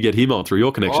 Michael. Can you get him on through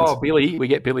your connections? Oh, Billy. We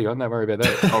get Billy on. Don't worry about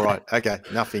that. All right. Okay.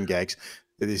 Nothing gags.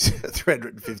 It is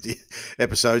 350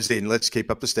 episodes in. Let's keep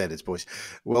up the standards, boys.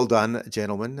 Well done,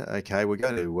 gentlemen. Okay, we're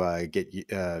going to get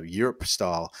Europe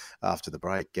style after the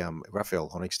break.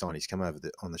 Raphael Honigstein, he's come over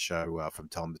on the show from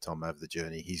time to time over the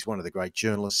journey. He's one of the great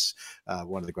journalists,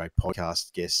 one of the great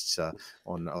podcast guests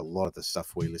on a lot of the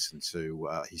stuff we listen to.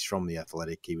 He's from The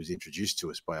Athletic. He was introduced to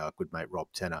us by our good mate Rob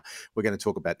Tanner. We're going to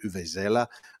talk about Uwe Seeler,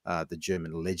 the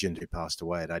German legend who passed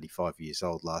away at 85 years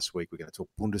old last week. We're going to talk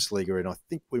Bundesliga, and I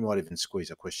think we might even squeeze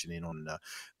squeeze a question in on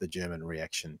the German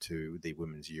reaction to the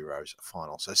Women's Euros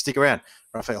final. So stick around.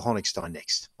 Raphael Honigstein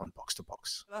next on Box to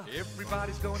Box.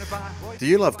 Do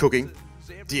you love cooking?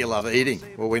 Do you love eating?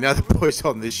 Well, we know the boys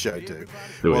on this show do.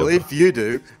 Well, if you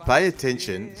do, pay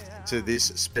attention to this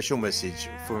special message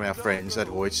from our friends at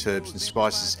Hoyt's Herbs and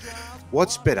Spices.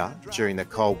 What's better during the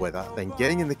cold weather than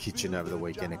getting in the kitchen over the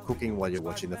weekend and cooking while you're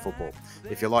watching the football?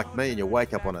 If you're like me and you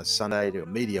wake up on a Sunday to a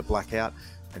media blackout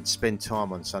and spend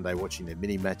time on Sunday watching the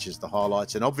mini matches, the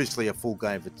highlights, and obviously a full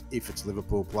game if it's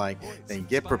Liverpool playing, then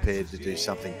get prepared to do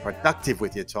something productive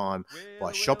with your time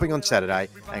by shopping on Saturday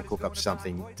and cook up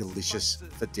something delicious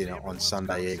for dinner on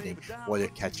Sunday evening while you're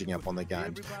catching up on the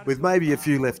games, with maybe a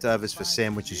few leftovers for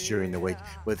sandwiches during the week,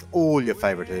 with all your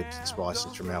favourite herbs and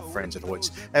spices from our friends at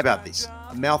Hoyts. How about this?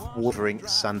 A mouth-watering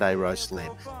Sunday roast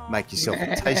lamb. Make yourself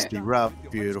a tasty rub,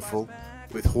 beautiful,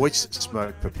 with Hoyt's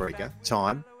smoked paprika,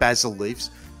 thyme, basil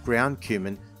leaves, ground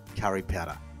cumin, curry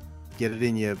powder. Get it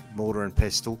in your mortar and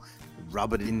pestle,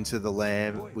 rub it into the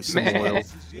lamb with some oil.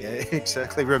 Yeah,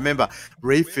 exactly. Remember,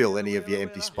 refill any of your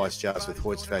empty spice jars with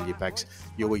Hoyt's value packs.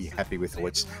 You'll be happy with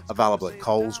Hoyt's. Available at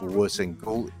Coles, Woolworths and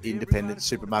Gould independent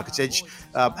supermarkets. Edge,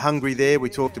 hungry there. We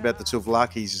talked about the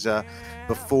Souvlakis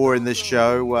before in this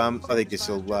show. I think this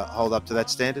will hold up to that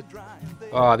standard.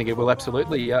 Oh, I think it will,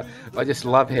 absolutely. I just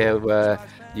love how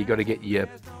you got to get your,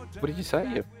 what did you say,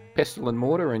 your pestle and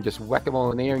mortar and just whack them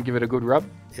all in there and give it a good rub?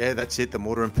 Yeah, that's it, the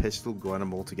mortar and pestle, grind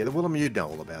them all together. Willem, you know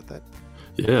all about that.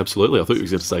 Yeah, absolutely. I thought you were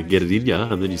going to say get it in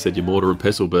ya, and then you said your mortar and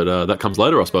pestle, but that comes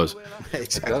later, I suppose.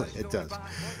 Exactly, it does.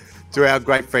 To our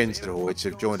great friends at Hoyts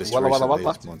who've joined us recently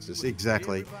as sponsors.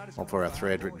 Exactly. On for our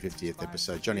 350th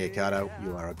episode. Johnny Accardo,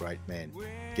 you are a great man.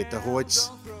 Get to Hoyts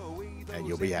and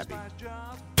you'll be happy.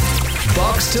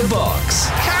 Box to Box.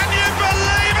 Can you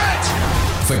believe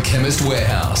it? For Chemist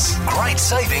Warehouse. Great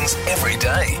savings every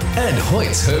day. And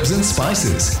Hoyt's Herbs and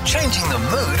Spices. Changing the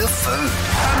mood of food.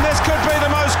 And this could be the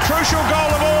most crucial goal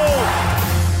of all.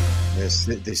 Yes,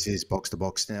 this is Box to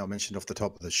Box. Now, I mentioned off the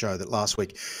top of the show that last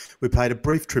week we paid a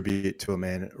brief tribute to a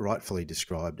man rightfully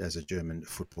described as a German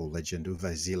football legend,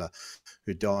 Uwe Seeler,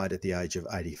 who died at the age of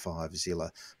 85. Seeler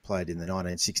played in the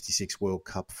 1966 World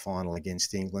Cup final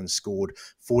against England, scored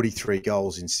 43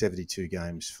 goals in 72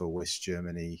 games for West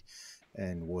Germany,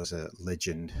 and was a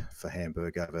legend for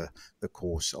Hamburg over the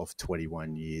course of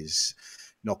 21 years.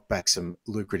 Knocked back some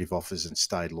lucrative offers and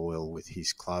stayed loyal with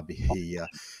his club. He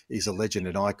is a legend,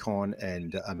 an icon,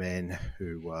 and a man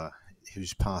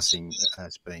whose passing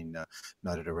has been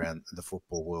noted around the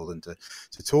football world. And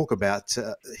to talk about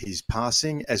his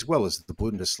passing, as well as the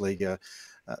Bundesliga,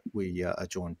 we are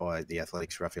joined by the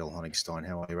Athletics' Raphael Honigstein.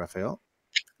 How are you, Raphael?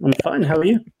 I'm fine. How are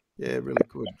you? Yeah, really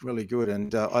good, really good.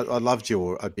 And I loved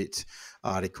your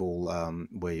article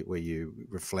where you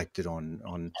reflected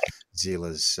on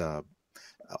Seeler's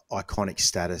iconic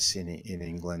status in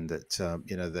England,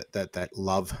 that that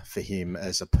love for him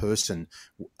as a person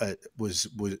was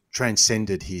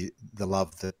transcended the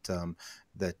love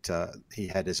that he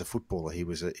had as a footballer. He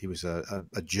was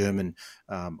a German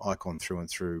icon through and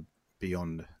through,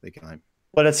 beyond the game.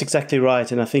 Well, that's exactly right,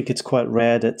 and I think it's quite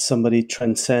rare that somebody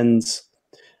transcends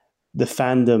the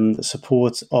fandom, the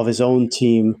support of his own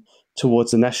team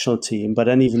towards the national team. But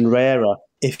then even rarer,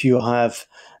 if you have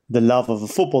the love of a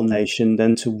football nation,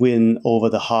 then to win over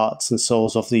the hearts and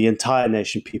souls of the entire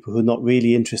nation, people who are not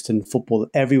really interested in football.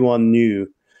 Everyone knew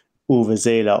Uwe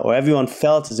Seeler, or everyone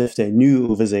felt as if they knew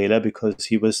Uwe Seeler, because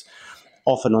he was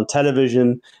often on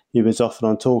television, he was often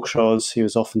on talk shows, he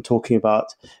was often talking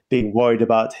about being worried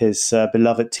about his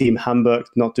beloved team Hamburg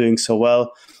not doing so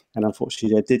well. And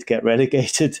unfortunately, they did get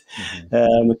relegated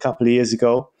a couple of years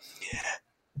ago.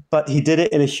 But he did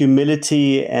it in a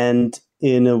humility and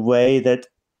in a way that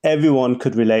everyone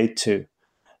could relate to.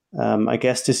 I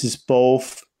guess this is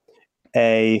both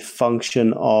a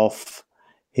function of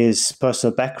his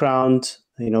personal background,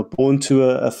 born to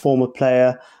a former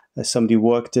player, somebody who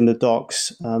worked in the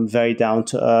docks, very down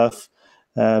to earth,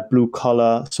 blue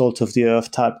collar, salt of the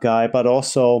earth type guy. But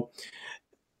also,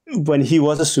 when he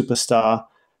was a superstar,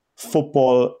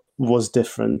 football was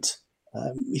different.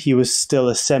 He was still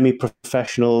a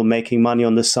semi-professional, making money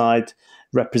on the side,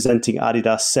 representing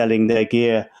Adidas, selling their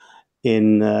gear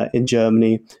in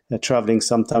Germany, traveling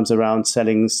sometimes around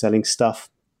selling stuff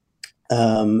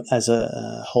as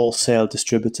a wholesale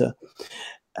distributor.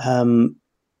 And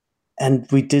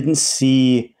we didn't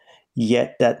see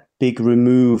yet that big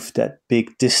remove, that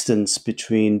big distance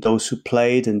between those who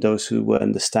played and those who were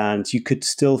in the stands. You could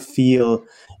still feel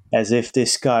as if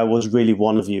this guy was really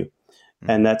one of you.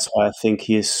 And that's why I think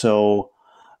he is so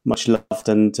much loved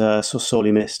and so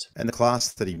sorely missed. And the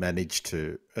class that he managed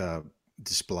to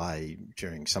display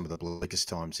during some of the bleakest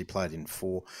times. He played in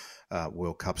 4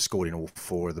 World Cups, scored in all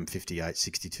 4 of them, 58,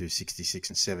 62, 66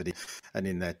 and 70. And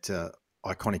in that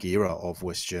iconic era of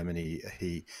West Germany,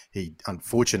 he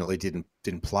unfortunately didn't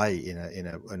play in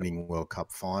a winning World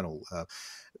Cup final.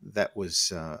 That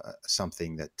was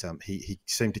something that he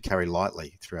seemed to carry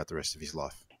lightly throughout the rest of his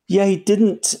life. Yeah, he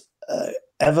didn't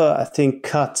ever, I think,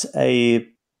 cut a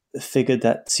figure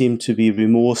that seemed to be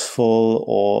remorseful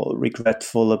or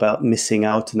regretful about missing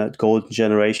out on that golden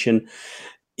generation.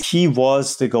 He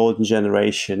was the golden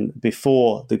generation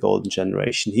before the golden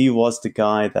generation. He was the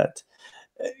guy that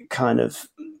kind of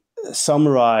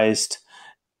summarized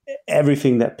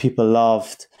everything that people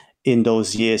loved in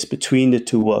those years between the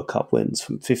 2 World Cup wins,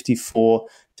 from 54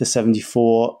 to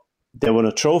 74. There were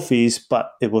no trophies,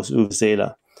 but it was Uwe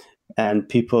Seeler. And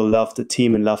people loved the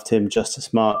team and loved him just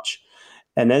as much.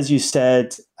 And as you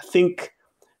said, I think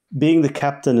being the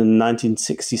captain in the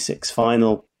 1966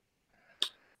 final,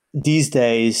 these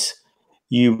days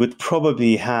you would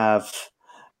probably have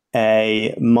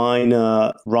a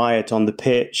minor riot on the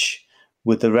pitch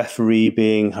with the referee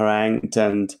being harangued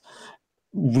and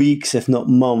weeks, if not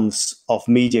months, of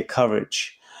media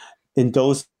coverage. In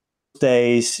those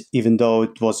days, even though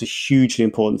it was a hugely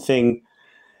important thing,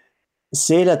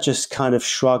 Seeler just kind of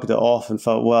shrugged it off and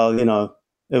felt, well,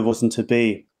 it wasn't to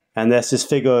be. And there's this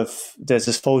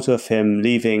photo of him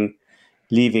leaving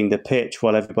the pitch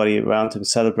while everybody around him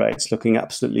celebrates, looking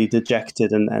absolutely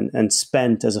dejected and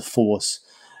spent as a force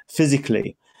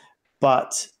physically.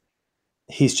 But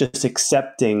he's just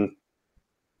accepting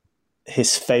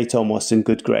his fate almost in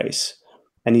good grace.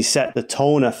 And he set the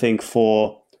tone, I think,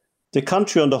 for the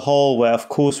country on the whole, where, of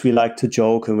course, we like to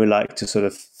joke and we like to sort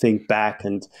of think back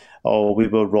and, we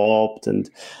were robbed, and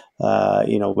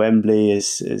Wembley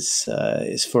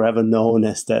is forever known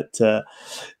as that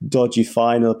dodgy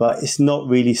final, but it's not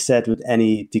really said with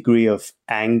any degree of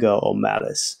anger or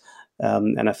malice.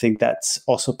 And I think that's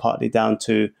also partly down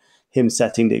to him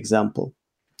setting the example.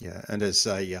 Yeah, and as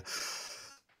a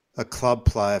club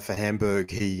player for Hamburg,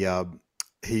 he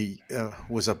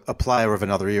was a player of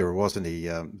another era, wasn't he?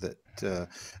 The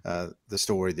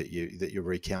story that you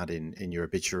recount in your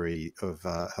obituary of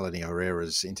Helenio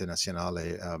Herrera's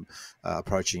Internazionale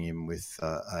approaching him with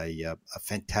a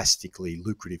fantastically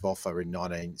lucrative offer in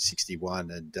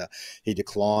 1961, and he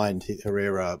declined.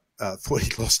 Herrera thought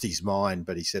he'd lost his mind,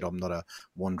 but he said, "I'm not a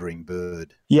wandering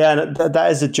bird." Yeah, and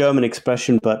that is a German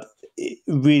expression, but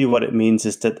really what it means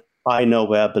is that I know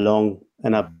where I belong,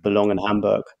 and I belong in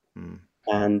Hamburg.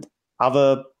 And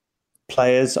other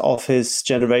players of his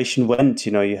generation went.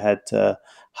 You had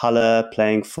Haller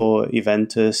playing for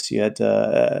Juventus. You had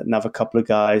another couple of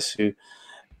guys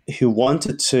who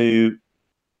wanted to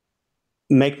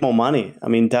make more money. I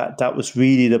mean, that was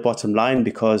really the bottom line,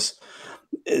 because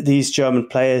these German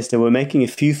players, they were making a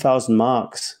few thousand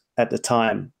marks at the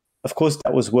time. Of course,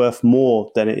 that was worth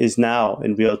more than it is now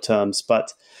in real terms.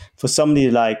 But for somebody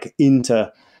like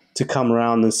Inter to come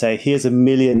around and say, here's 1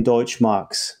 million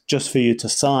Deutschmarks just for you to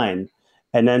sign,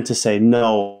 and then to say,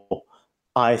 no,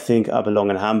 I think I belong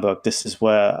in Hamburg. This is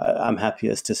where I'm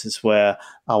happiest. This is where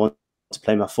I want to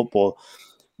play my football,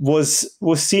 was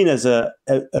seen as a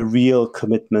real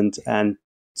commitment and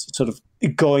sort of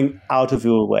going out of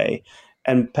your way.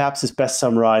 And perhaps it's best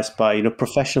summarized by,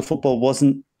 professional football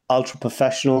wasn't ultra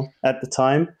professional at the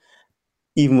time,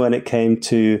 even when it came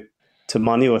to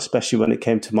money, or especially when it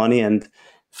came to money and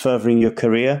furthering your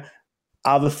career.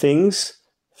 Other things,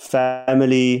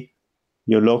 family,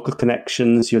 your local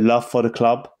connections, your love for the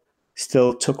club,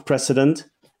 still took precedent.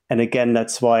 And again,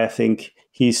 that's why I think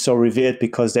he's so revered,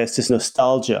 because there's this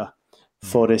nostalgia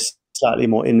for this slightly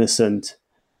more innocent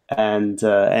and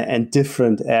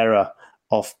different era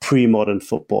of pre-modern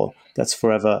football that's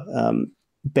forever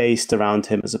based around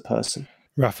him as a person.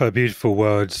 Rafa, beautiful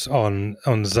words on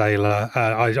Seeler.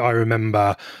 I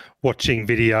remember watching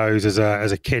videos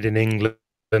as a kid in England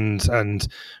and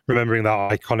remembering that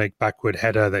iconic backward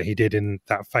header that he did in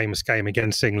that famous game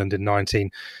against England in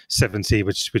 1970,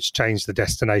 which changed the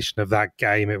destination of that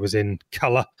game. It was in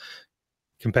colour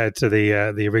compared to the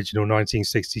original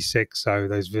 1966. So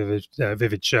those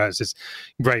vivid shirts, it's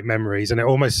great memories, and it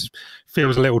almost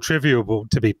feels a little trivial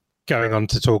to be going on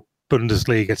to talk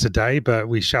Bundesliga today, but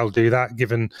we shall do that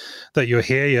given that you're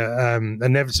here.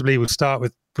 Inevitably, we'll start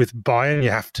with Bayern. You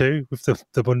have to, with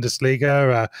the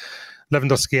Bundesliga.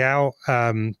 Lewandowski out,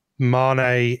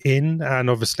 Mane in, and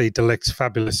obviously De Ligt's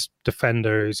fabulous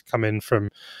defender who's come in from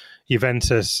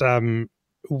Juventus.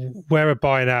 Where are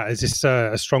Bayern at? Is this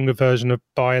a stronger version of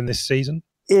Bayern this season?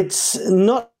 It's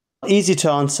not easy to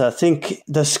answer. I think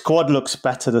the squad looks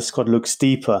better. The squad looks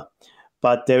deeper.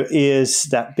 But there is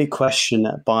that big question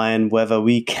at Bayern whether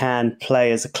we can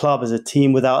play as a club, as a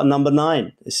team, without a number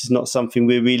 9. This is not something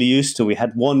we're really used to. We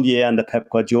had 1 year under Pep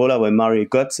Guardiola when Mario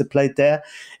Götze played there.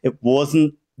 It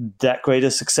wasn't that great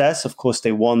a success. Of course,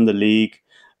 they won the league,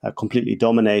 completely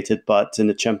dominated, but in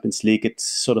the Champions League, it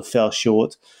sort of fell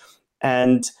short.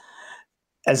 And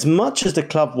as much as the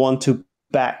club want to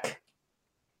back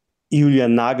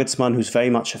Julian Nagelsmann, who's very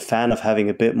much a fan of having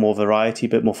a bit more variety, a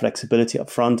bit more flexibility up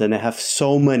front, and they have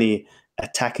so many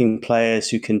attacking players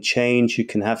who can change, who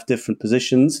can have different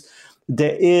positions,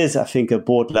 there is, I think, at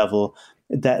board level,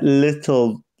 that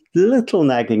little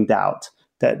nagging doubt,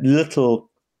 that little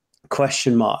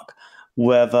question mark,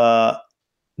 whether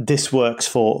this works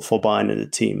for Bayern and the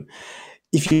team.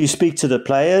 If you speak to the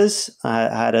players, I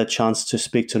had a chance to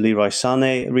speak to Leroy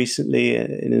Sané recently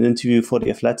in an interview for The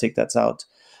Athletic that's out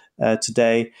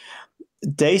today.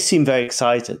 They seem very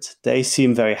excited. They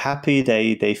seem very happy.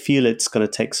 They feel it's going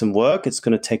to take some work. It's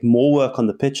going to take more work on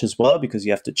the pitch as well, because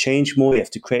you have to change more. You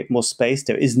have to create more space.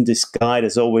 There isn't this guy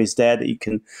that's always there that you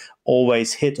can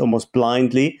always hit almost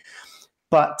blindly.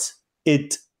 But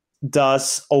it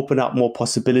does open up more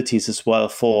possibilities as well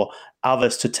for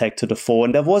others to take to the fore.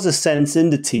 And there was a sense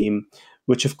in the team,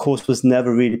 which of course was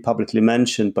never really publicly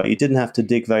mentioned, but you didn't have to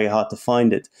dig very hard to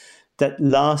find it, that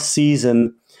last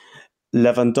season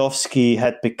Lewandowski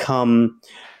had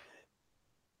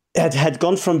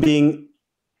gone from being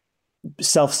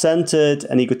self-centered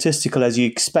and egotistical, as you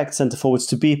expect centre forwards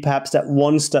to be, perhaps that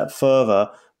one step further,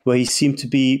 where he seemed to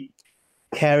be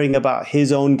caring about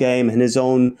his own game and his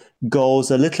own goals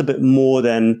a little bit more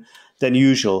than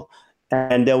usual.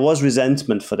 And there was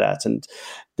resentment for that. And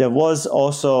there was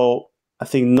also, I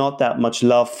think, not that much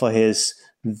love for his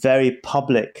very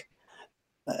public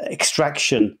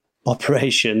extraction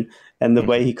operation and the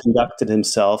way he conducted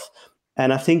himself.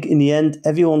 And I think in the end,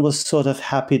 everyone was sort of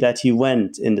happy that he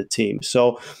went in the team.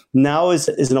 So now is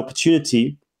an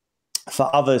opportunity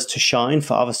for others to shine,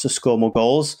 for others to score more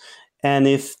goals. And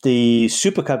if the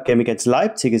Super Cup game against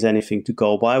Leipzig is anything to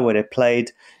go by, where they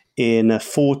played in a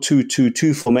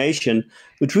 4-2-2-2 formation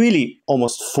with really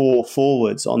almost 4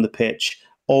 forwards on the pitch,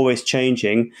 always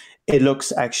changing, it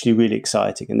looks actually really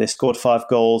exciting. And they scored 5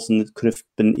 goals, and it could have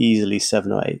been easily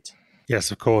 7 or 8. Yes,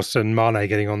 of course. And Mane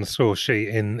getting on the score sheet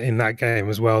in that game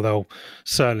as well. They'll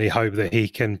certainly hope that he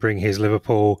can bring his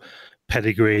Liverpool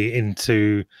pedigree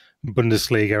into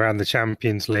Bundesliga and the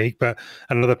Champions League. But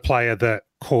another player that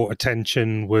caught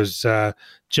attention was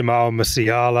Jamal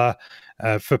Musiala.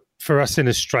 For us in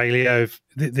Australia,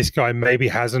 this guy maybe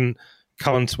hasn't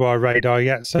come onto our radar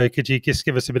yet. So could you just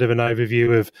give us a bit of an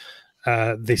overview of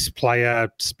this player?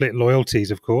 Split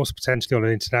loyalties, of course, potentially on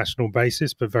an international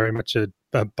basis, but very much a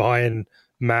Bayern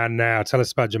man now. Tell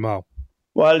us about Jamal.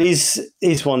 Well, he's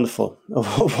wonderful, a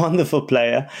wonderful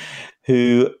player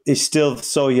who is still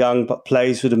so young, but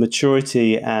plays with a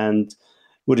maturity and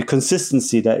with a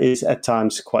consistency that is at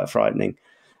times quite frightening.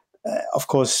 Of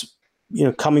course,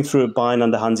 coming through at Bayern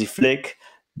under Hansi Flick,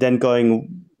 then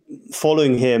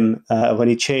following him when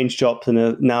he changed jobs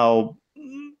and now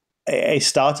a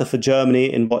starter for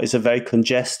Germany in what is a very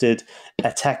congested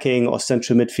attacking or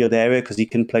central midfield area, because he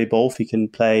can play both. He can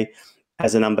play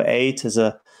as a number 8, as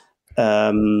a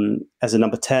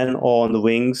number 10, or on the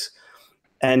wings.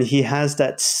 And he has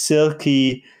that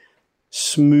silky,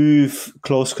 smooth,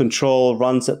 close control,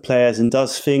 runs at players and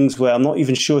does things where I'm not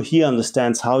even sure he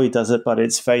understands how he does it, but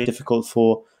it's very difficult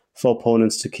for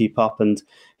opponents to keep up. And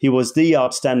he was the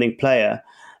outstanding player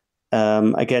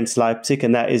against Leipzig,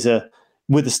 and that is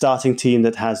with a starting team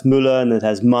that has Müller and that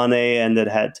has Mane and that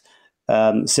had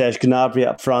Serge Gnabry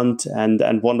up front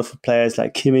and wonderful players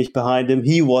like Kimmich behind him.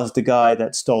 He was the guy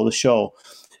that stole the show.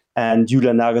 And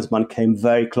Julian Nagelsmann came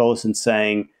very close in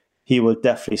saying he will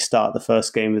definitely start the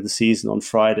first game of the season on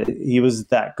Friday. He was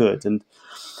that good. And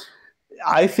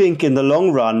I think in the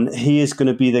long run, he is going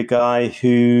to be the guy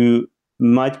who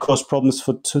might cause problems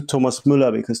for Thomas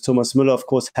Müller, because Thomas Müller, of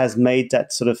course, has made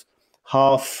that sort of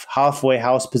halfway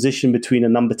house position between a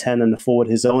number 10 and a forward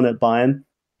his own at Bayern.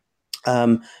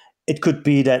 It could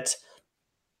be that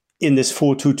in this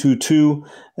 4-2-2-2,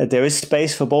 there is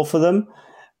space for both of them,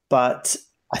 but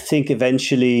I think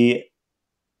eventually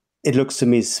it looks to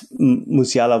me as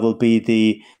Musiala will be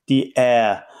the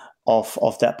heir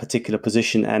of that particular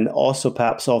position, and also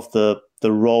perhaps of the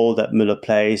role that Müller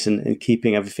plays in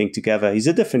keeping everything together. He's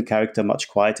a different character, much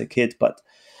quieter kid, but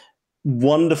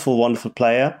wonderful, wonderful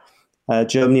player.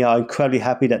 Germany are incredibly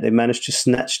happy that they managed to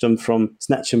snatch him from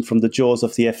the jaws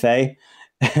of the FA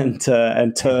and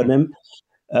turn him.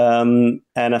 And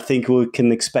I think we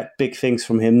can expect big things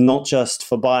from him, not just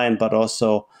for Bayern, but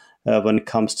also when it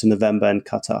comes to November in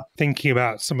Qatar. Thinking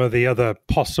about some of the other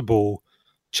possible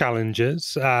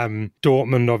challenges,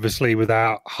 Dortmund obviously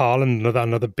without Haaland,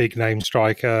 another big name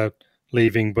striker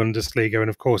leaving Bundesliga, and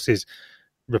of course his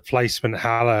replacement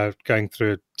Haller going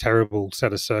through a terrible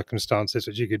set of circumstances,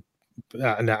 which you could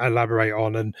elaborate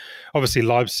on. And obviously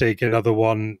Leipzig, another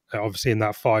one, obviously in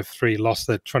that 5-3 loss,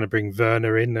 they're trying to bring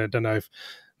Werner in. I don't know if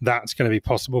that's going to be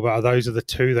possible, but those are the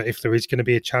two that if there is going to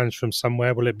be a challenge from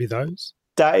somewhere, will it be those?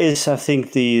 That is, I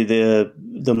think,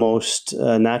 the most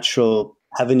natural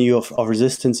avenue of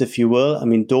resistance, if you will. I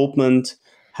mean, Dortmund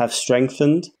have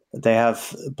strengthened. They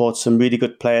have bought some really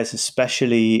good players,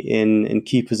 especially in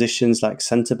key positions like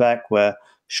centre-back, where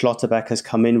Schlotterbeck has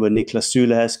come in, where Niklas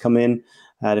Süle has come in.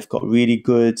 They've got really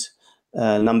good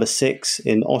number 6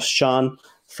 in Özcan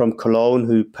from Cologne,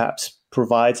 who perhaps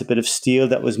provides a bit of steel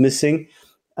that was missing.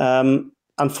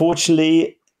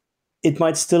 Unfortunately, it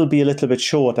might still be a little bit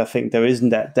short. I think there isn't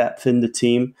that depth in the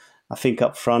team. I think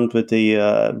up front with the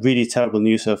really terrible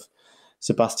news of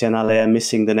Sebastian Haller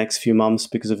missing the next few months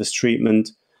because of his treatment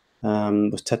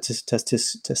with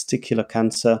testicular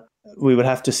cancer. We would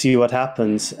have to see what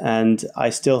happens. And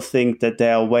I still think that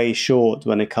they are way short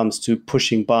when it comes to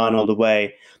pushing Bayern all the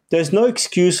way. There's no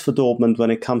excuse for Dortmund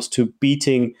when it comes to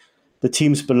beating the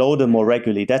teams below them more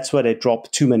regularly. That's where they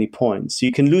drop too many points.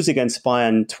 You can lose against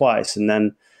Bayern twice, and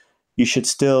then you should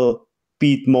still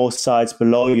beat most sides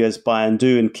below you as Bayern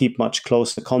do and keep much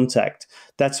closer contact.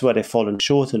 That's where they've fallen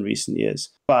short in recent years.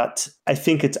 But I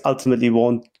think it ultimately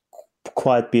won't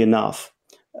quite be enough.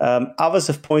 Others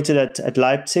have pointed at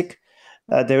Leipzig.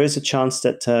 There is a chance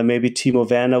that maybe Timo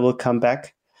Werner will come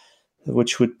back,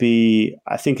 which would be,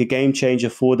 I think, a game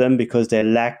changer for them because they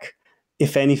lack,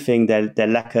 if anything, they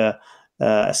lack a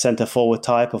centre-forward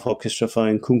type of Christopher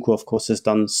Nkunku, of course, has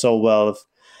done so well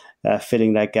of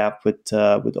filling that gap with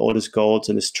all his goals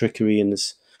and his trickery and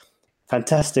his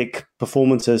fantastic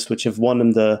performances, which have won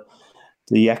him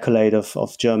the accolade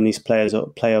of Germany's Player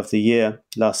of the Year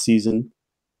last season.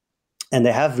 And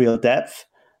they have real depth,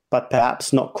 but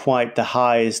perhaps not quite the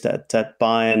highs that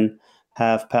Bayern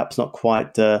have, perhaps not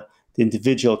quite the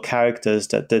individual characters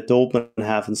that Dortmund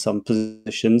have in some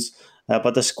positions.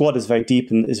 But the squad is very deep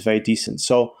and is very decent.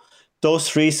 So those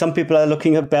three, some people are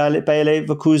looking at Bayer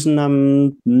Leverkusen.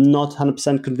 I'm not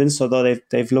 100% convinced, although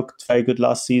they've looked very good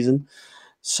last season.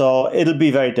 So it'll be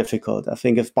very difficult. I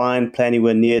think if Bayern play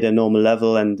anywhere near their normal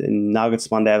level, and in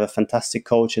Nagelsmann they have a fantastic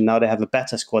coach, and now they have a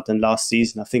better squad than last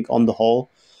season, I think on the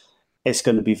whole, it's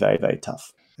going to be very, very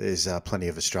tough. There's plenty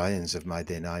of Australians have made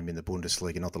their name in the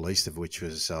Bundesliga, not the least of which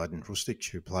was Aydin Rustic,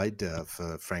 who played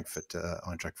for Frankfurt,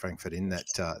 Eintracht Frankfurt in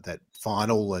that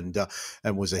final, and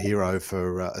was a hero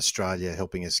for Australia,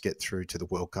 helping us get through to the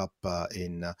World Cup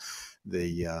in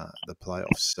the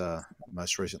playoffs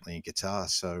most recently in Qatar.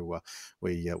 So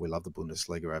we love the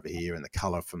Bundesliga over here, and the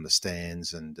colour from the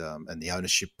stands, and the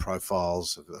ownership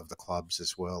profiles of the clubs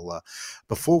as well.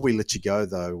 Before we let you go,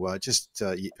 though,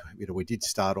 we did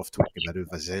start off talking about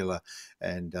Uwe Seeler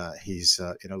and his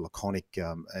laconic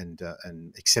and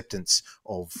acceptance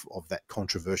of that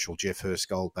controversial Jeff Hurst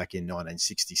goal back in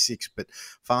 1966. But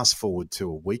fast forward to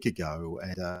a week ago,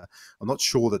 and I'm not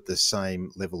sure that the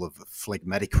same level of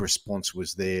phlegmatic response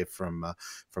was there from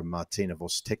Martina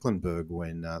Voss Tecklenburg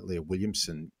when Leah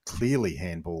Williamson clearly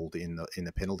handballed in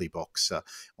the penalty box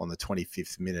on the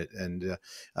 25th minute, and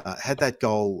had that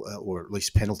goal or at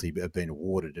least penalty been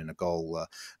awarded and a goal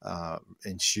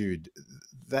ensued,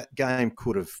 that game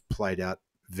could have played out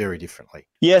very differently.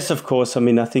 Yes, of course. I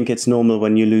mean, I think it's normal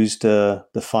when you lose the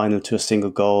final to a single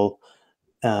goal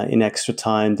in extra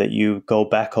time that you go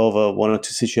back over one or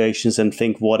two situations and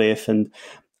think, what if? And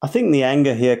I think the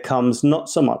anger here comes not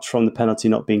so much from the penalty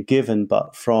not being given,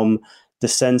 but from the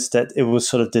sense that it was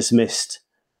sort of dismissed,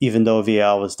 even though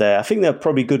VAR was there. I think there are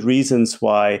probably good reasons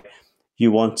why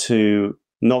you want to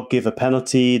not give a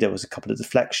penalty. There was a couple of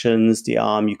deflections. The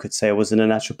arm, you could say, was in a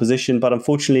natural position. But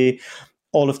unfortunately,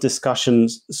 all of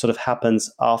discussions sort of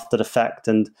happens after the fact.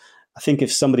 And I think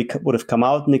if somebody would have come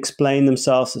out and explained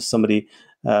themselves, if somebody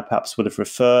perhaps would have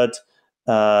referred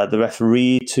the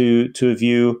referee to a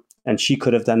view, and she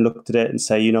could have then looked at it and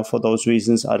say, for those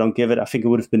reasons, I don't give it. I think it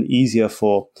would have been easier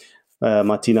for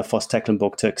Martina Voss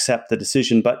Tecklenburg to accept the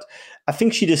decision. But I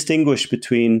think she distinguished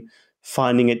between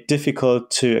finding it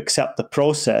difficult to accept the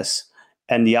process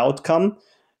and the outcome,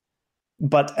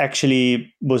 but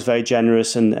actually was very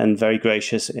generous and very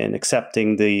gracious in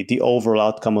accepting the overall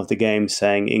outcome of the game,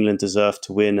 saying England deserved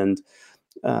to win,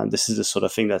 and this is the sort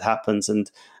of thing that happens.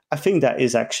 And I think that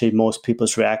is actually most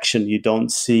people's reaction. You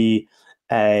don't see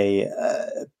a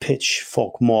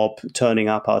pitchfork mob turning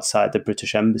up outside the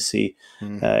British embassy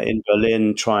in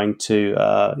Berlin, trying to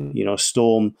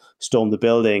storm the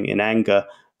building in anger.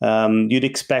 You'd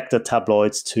expect the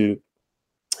tabloids to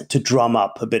drum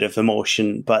up a bit of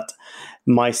emotion, but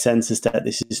my sense is that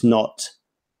this is not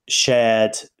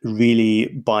shared really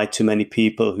by too many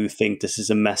people who think this is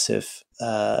a massive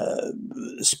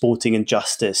sporting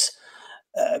injustice.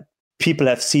 People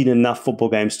have seen enough football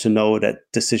games to know that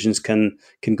decisions can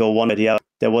go one way or the other.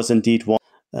 There was indeed one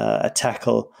a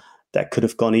tackle that could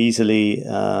have gone easily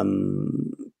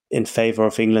in favour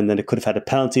of England, and it could have had a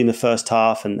penalty in the first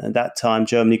half, and at that time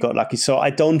Germany got lucky. So I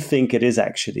don't think it is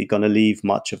actually going to leave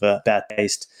much of a bad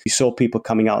taste. You saw people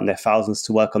coming out in their thousands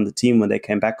to work on the team when they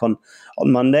came back on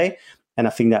Monday, and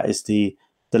I think that is the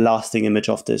lasting image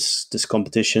of this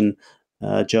competition.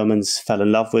 Germans fell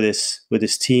in love with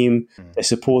this team. They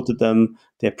supported them.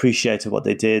 They appreciated what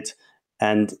they did.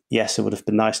 And yes, it would have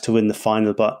been nice to win the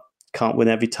final, but can't win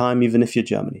every time, even if you're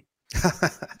Germany.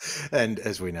 And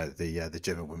as we know, the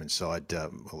German women's side,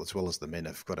 as well as the men,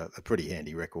 have got a pretty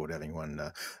handy record, having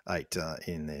won 8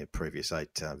 in their previous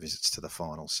 8 visits to the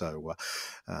final. So,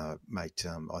 mate,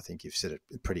 I think you've said it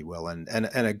pretty well, and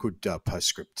a good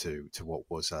postscript to what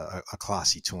was a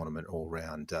classy tournament all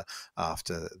round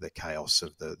after the chaos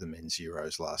of the men's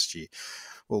Euros last year.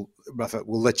 Well, Rafa,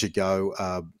 we'll let you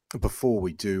go. Before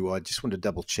we do, I just want to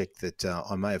double check that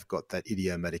I may have got that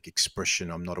idiomatic expression,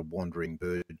 "I'm not a wandering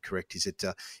bird," correct? Is it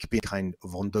ich bin kein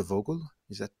Wandervogel?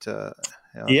 Is that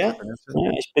how I pronounce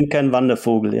it? Ich bin kein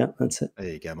Wandervogel, yeah, that's it.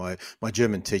 There you go. My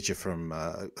German teacher from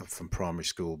primary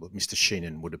school, Mr.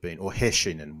 Schienen would have been, or Herr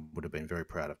Schienen would have been very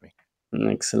proud of me.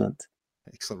 Excellent.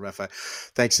 Excellent, Rafa.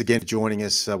 Thanks again for joining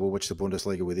us. We'll watch the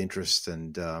Bundesliga with interest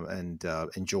and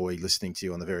enjoy listening to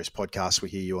you on the various podcasts we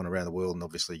hear you on around the world, and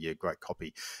obviously your great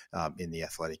copy in The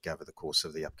Athletic over the course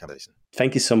of the upcoming season.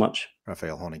 Thank you so much.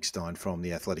 Raphael Honigstein from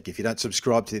The Athletic. If you don't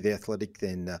subscribe to The Athletic,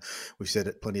 then we've said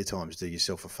it plenty of times, do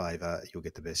yourself a favour. You'll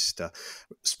get the best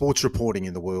sports reporting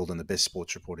in the world and the best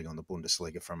sports reporting on the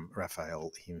Bundesliga from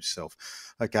Raphael himself.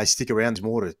 Okay, stick around. There's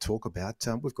more to talk about.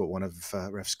 We've got one of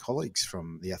Raf's colleagues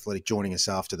from The Athletic joining us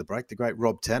after the break, the great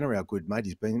Rob Tanner, our good mate.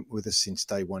 He's been with us since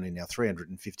day one in our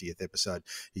 350th episode.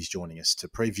 He's joining us to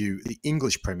preview the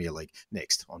English Premier League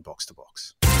next on Box to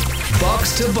Box.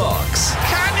 Box to Box.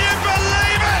 Can you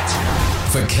believe it?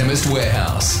 For Chemist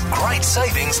Warehouse. Great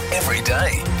savings every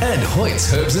day. And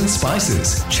Hoyt's Herbs and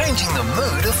Spices. Changing the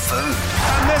mood of food.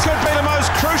 And this would be the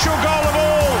most crucial goal of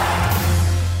all.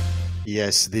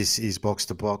 Yes, this is Box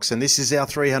to Box, and this is our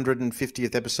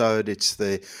 350th episode. It's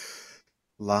the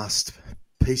last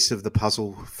piece of the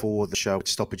puzzle for the show.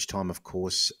 It's stoppage time, of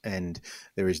course, and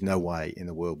there is no way in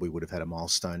the world we would have had a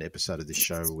milestone episode of this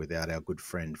show without our good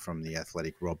friend from The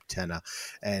Athletic, Rob Tanner.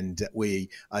 And we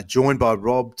are joined by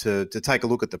Rob to take a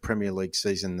look at the Premier League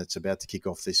season that's about to kick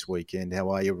off this weekend. How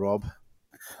are you, Rob?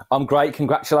 I'm great.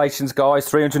 Congratulations, guys.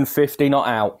 350 not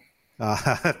out.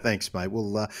 Thanks, mate.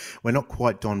 Well, we're not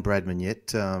quite Don Bradman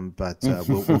yet, but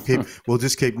we'll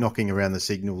just keep knocking around the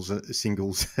singles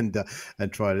and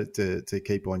try to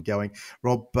keep on going.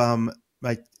 Rob,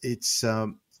 mate, it's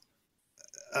a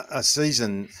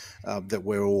season that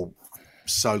we're all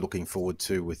so looking forward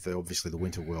to, with obviously the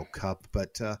Winter World Cup,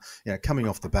 but coming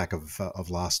off the back of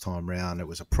last time round, it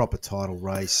was a proper title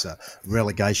race,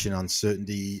 relegation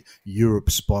uncertainty,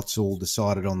 Europe spots all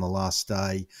decided on the last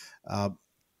day.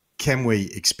 Can we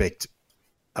expect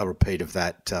a repeat of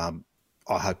that?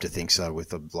 I hope to think so, with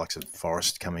the likes of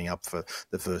Forest coming up for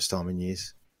the first time in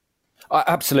years.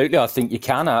 Absolutely, I think you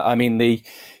can. I mean, the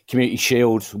Community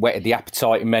Shield whetted the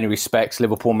appetite in many respects.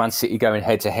 Liverpool, Man City going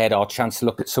head to head. Our chance to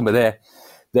look at some of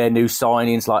their new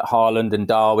signings like Haaland and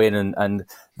Darwin, and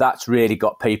that's really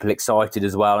got people excited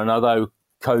as well. And although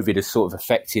COVID has sort of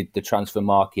affected the transfer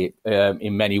market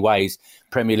in many ways,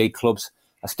 Premier League clubs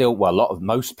are still,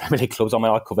 most Premier League clubs. I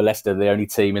mean, I cover Leicester, the only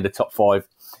team in the top 5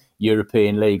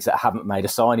 European leagues that haven't made a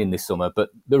signing this summer, but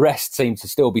the rest seem to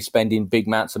still be spending big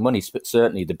amounts of money, but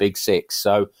certainly the big 6.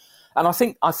 So, and I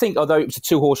think although it was a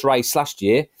 2-horse race last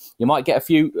year, you might get a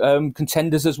few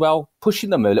contenders as well, pushing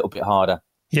them a little bit harder.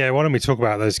 Yeah, why don't we talk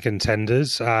about those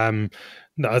contenders? I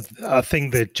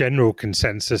think the general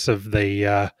consensus of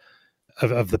the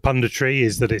punditry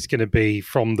is that it's going to be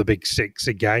from the big 6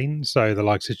 again. So the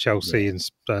likes of Chelsea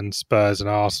and Spurs and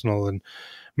Arsenal and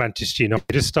Manchester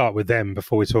United. Just start with them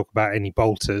before we talk about any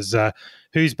bolters.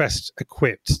 Who's best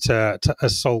equipped to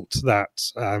assault that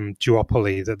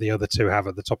duopoly that the other two have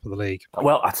at the top of the league?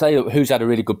 Well, I tell you who's had a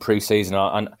really good pre-season,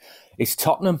 and it's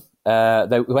Tottenham.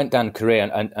 They went down to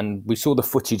Korea, and we saw the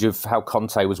footage of how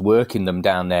Conte was working them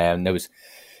down there, and there was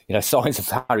signs of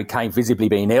Harry Kane visibly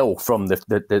being ill from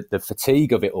the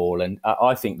fatigue of it all. And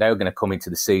I think they're going to come into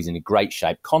the season in great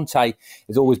shape. Conte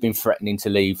has always been threatening to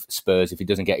leave Spurs if he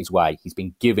doesn't get his way. He's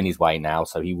been given his way now,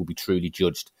 so he will be truly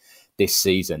judged this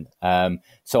season.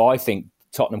 So I think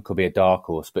Tottenham could be a dark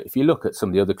horse. But if you look at some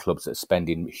of the other clubs that are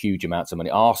spending huge amounts of money,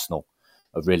 Arsenal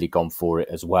have really gone for it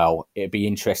as well. It'd be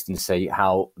interesting to see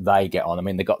how they get on. I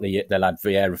mean, they got the lad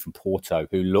Vieira from Porto,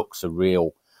 who looks a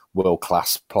real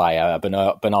world-class player,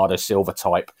 a Bernardo Silva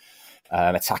type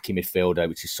attacking midfielder,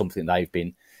 which is something they've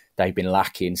been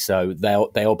lacking. So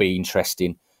they'll be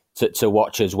interesting to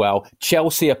watch as well.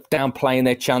 Chelsea are downplaying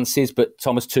their chances, but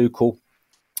Thomas Tuchel,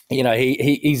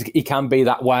 he can be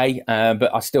that way.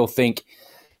 But I still think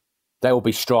they will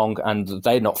be strong, and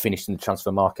they're not finished in the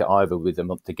transfer market either with a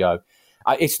month to go.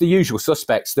 It's the usual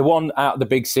suspects. The one out of the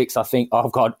big six, I think,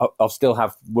 I'll still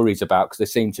have worries about, because they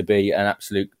seem to be an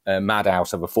absolute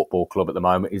madhouse of a football club at the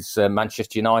moment, is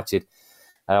Manchester United,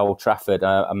 Old Trafford.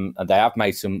 And they have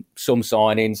made some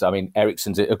signings. I mean,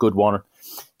 Eriksen's a good one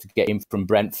to get him from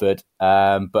Brentford,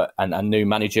 but a new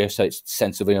manager, so it's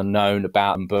sense of the unknown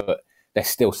about them. But there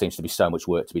still seems to be so much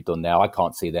work to be done now. I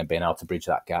can't see them being able to bridge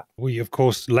that gap. Of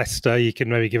course, Leicester, you can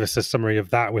maybe give us a summary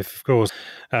of that with, of course,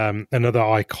 another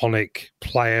iconic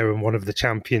player and one of the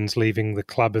champions leaving the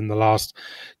club in the last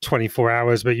 24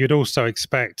 hours. But you'd also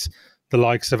expect the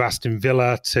likes of Aston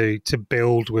Villa to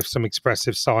build with some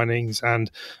expressive signings.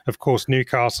 And, of course,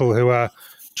 Newcastle, who are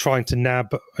trying to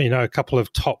nab, a couple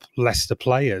of top Leicester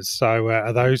players. So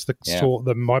are those the sort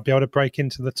that might be able to break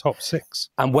into the top six?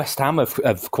 And West Ham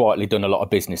have quietly done a lot of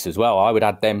business as well. I would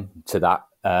add them to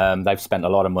that. They've spent a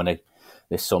lot of money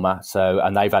this summer,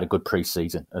 and they've had a good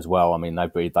pre-season as well. I mean,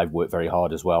 they've worked very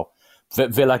hard as well.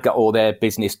 Villa got all their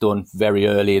business done very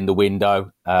early in the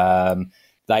window.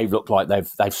 They look like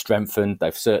they've strengthened.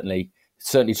 They've certainly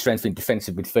strengthened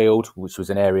defensive midfield, which was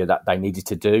an area that they needed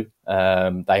to do.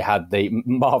 They had the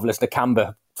marvellous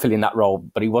Nakamba filling that role,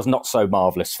 but he was not so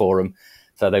marvellous for them.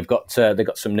 So they've got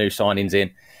some new signings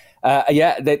in.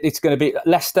 It's going to be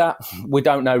Leicester. We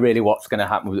don't know really what's going to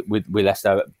happen with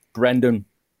Leicester. Brendan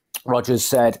Rodgers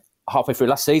said halfway through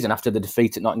last season, after the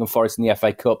defeat at Nottingham Forest in the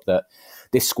FA Cup, that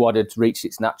this squad had reached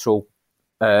its natural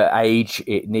age.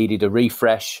 It needed a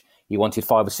refresh. He wanted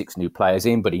 5 or 6 new players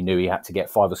in, but he knew he had to get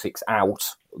 5 or 6 out,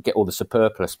 get all the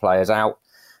superfluous players out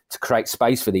to create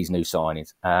space for these new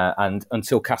signings. And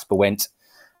until Kasper went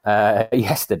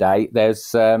yesterday, there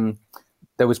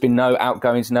has been no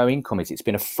outgoings, no incomings. It's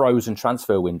been a frozen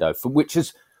transfer window, which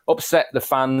has upset the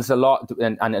fans a lot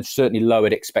and certainly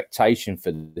lowered expectation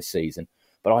for the season.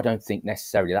 But I don't think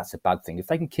necessarily that's a bad thing. If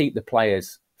they can keep the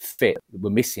players fit that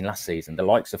were missing last season, the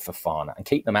likes of Fofana, and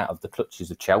keep them out of the clutches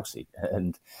of Chelsea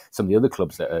and some of the other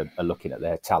clubs that are looking at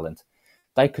their talent,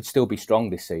 they could still be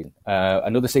strong this season.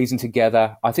 Another season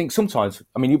together. I think sometimes,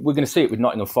 we're going to see it with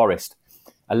Nottingham Forest.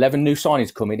 11 new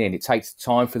signings coming in. It takes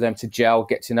time for them to gel,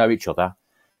 get to know each other,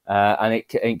 and it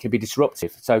can be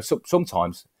disruptive. So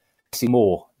sometimes see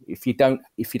more if you don't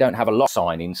have a lot of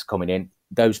signings coming in.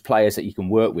 Those players that you can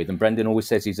work with, and Brendan always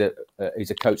says he's a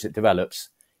coach that develops.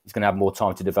 He's going to have more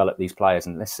time to develop these players,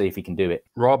 and let's see if he can do it.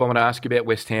 Rob, I want to ask you about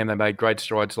West Ham. They made great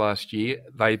strides last year.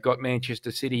 They've got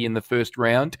Manchester City in the first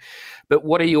round. But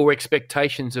what are your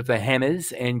expectations of the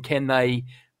Hammers, and can they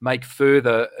make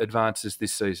further advances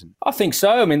this season? I think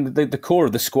so. The core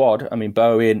of the squad,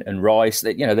 Bowen and Rice,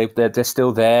 they're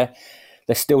still there.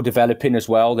 They're still developing as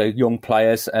well. They're young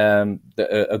players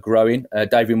that are growing.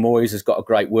 David Moyes has got a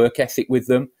great work ethic with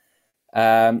them.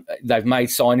 They've made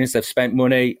signings, they've spent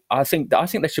money. I think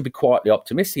they should be quietly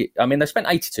optimistic. They spent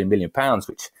 £82 million,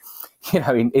 which,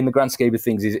 in the grand scheme of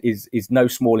things is no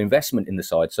small investment in the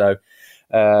side. So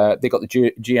they've got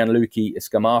the Gianluigi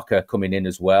Scamacca coming in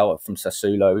as well from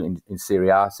Sassuolo in Serie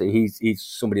A. So he's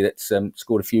somebody that's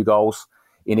scored a few goals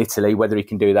in Italy. Whether he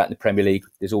can do that in the Premier League,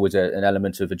 there's always an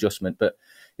element of adjustment. But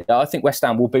I think West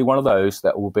Ham will be one of those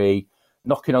that will be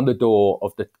knocking on the door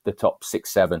of the top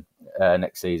 6-7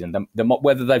 next season.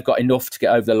 Whether they've got enough to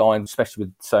get over the line, especially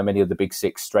with so many of the big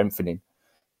six strengthening,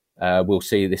 we'll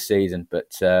see this season.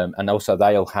 But and also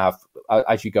they'll have,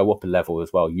 as you go up a level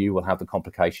as well, you will have the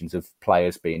complications of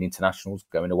players being internationals,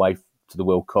 going away to the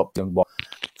World Cup. And what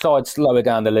sides lower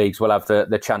down the leagues will have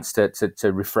the chance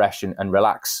to refresh and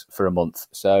relax for a month.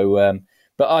 So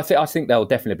but I think they'll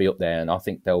definitely be up there, and I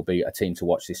think they'll be a team to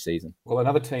watch this season. Well,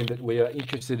 another team that we are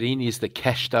interested in is the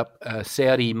cashed-up,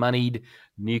 Saudi-moneyed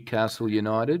Newcastle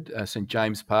United, St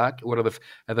James Park. What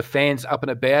are the fans up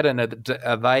and about, and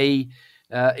are they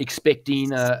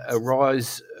expecting a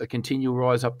continual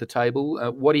rise up the table?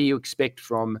 What do you expect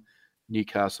from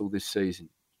Newcastle this season?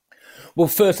 Well,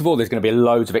 first of all, there's going to be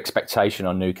loads of expectation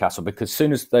on Newcastle because as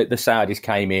soon as the Saudis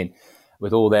came in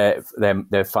with all their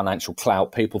financial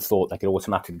clout, people thought they could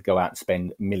automatically go out and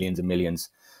spend millions and millions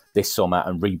this summer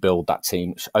and rebuild that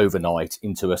team overnight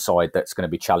into a side that's going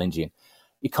to be challenging.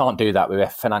 You can't do that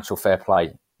with financial fair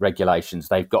play regulations.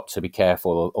 They've got to be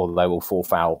careful or they will fall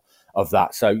foul of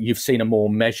that. So you've seen a more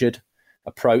measured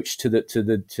approach to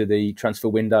the transfer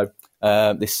window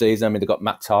this season. I mean, they've got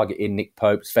Matt Targett in, Nick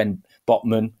Pope, Sven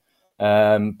Botman,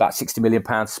 about £60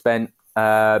 million spent.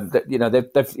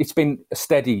 It's been a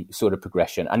steady sort of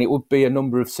progression, and it would be a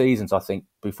number of seasons, I think,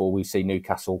 before we see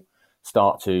Newcastle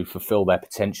start to fulfil their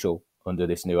potential under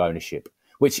this new ownership,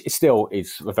 which still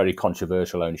is a very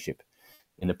controversial ownership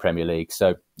in the Premier League.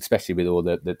 So, especially with all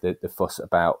the fuss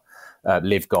about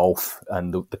Live Golf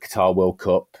and the Qatar World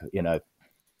Cup,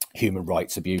 human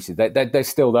rights abuses. There's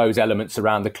still those elements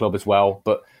around the club as well.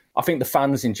 But I think the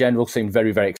fans in general seem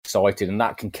very, very excited, and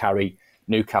that can carry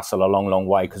Newcastle a long, long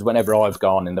way. Because whenever I've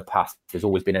gone in the past, there's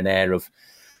always been an air of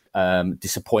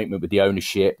disappointment with the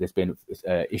ownership. There's been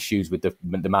issues with the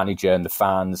manager and the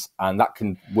fans, and that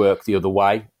can work the other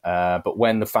way. But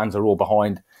when the fans are all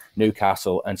behind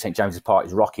Newcastle and St James's Park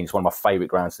is rocking, it's one of my favourite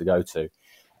grounds to go to.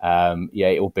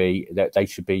 It'll be they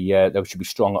should be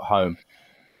strong at home.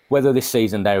 Whether this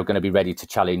season they're going to be ready to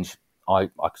challenge, I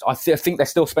think they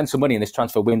still spend some money in this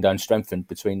transfer window and strengthen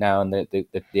between now and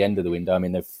the end of the window. I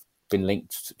mean, they've been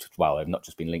linked. Well, they've not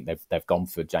just been linked. They've gone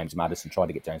for James Maddison, tried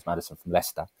to get James Maddison from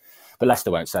Leicester, but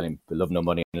Leicester won't sell him for love nor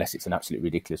money unless it's an absolutely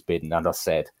ridiculous bid. And as I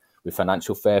said, with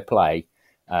financial fair play,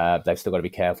 they've still got to be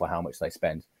careful how much they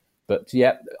spend. But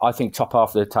yeah, I think top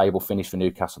half of the table finish for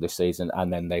Newcastle this season,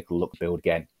 and then they can look to build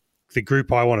again. The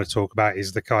group I want to talk about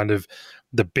is the kind of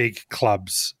the big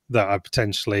clubs that are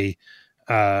potentially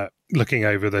looking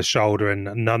over their shoulder, and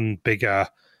none bigger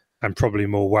and probably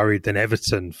more worried than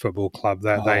Everton Football Club.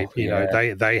 That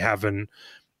they haven't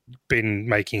been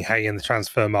making hay in the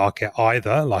transfer market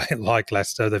either. Like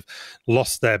Leicester, they've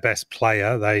lost their best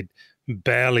player. They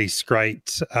barely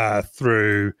scraped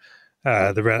through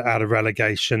out of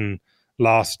relegation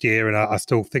last year, and I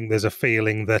still think there's a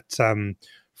feeling that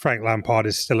Frank Lampard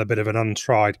is still a bit of an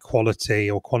untried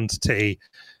quality or quantity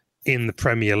in the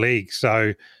Premier League.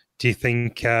 So do you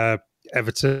think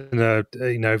Everton,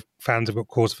 fans have got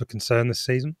cause for concern this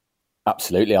season?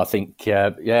 Absolutely. I think,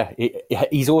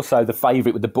 he's also the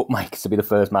favourite with the bookmakers to be the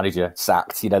first manager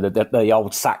sacked. The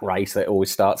old sack race that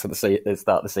always starts at the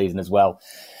start of the season as well.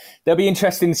 They'll be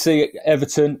interesting to see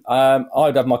Everton.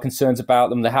 I'd have my concerns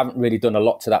about them. They haven't really done a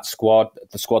lot to that squad,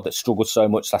 the squad that struggled so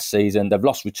much last season. They've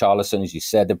lost Richarlison, as you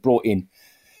said. They've brought in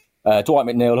Dwight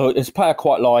McNeil, who is a player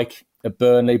quite like at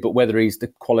Burnley, but whether he's the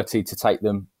quality to take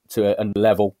them to a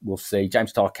level, we'll see.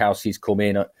 James Tarkowski's come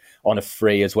in on a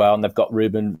free as well, and they've got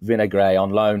Ruben Vinagre on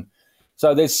loan.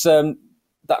 So there's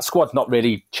that squad's not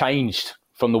really changed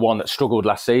from the one that struggled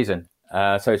last season.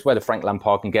 So it's whether Frank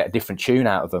Lampard can get a different tune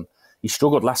out of them. He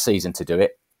struggled last season to do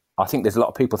it. I think there's a lot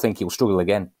of people think he'll struggle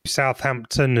again.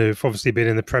 Southampton, who've obviously been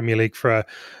in the Premier League for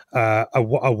a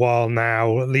while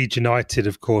now. Leeds United,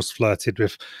 of course, flirted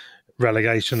with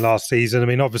relegation last season. I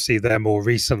mean, obviously, they're more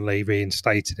recently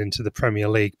reinstated into the Premier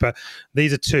League. But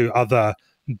these are two other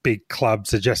big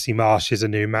clubs. Jesse Marsch is a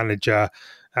new manager.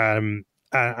 And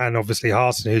obviously,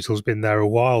 Hasenhüttl's been there a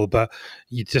while. But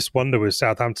you just wonder with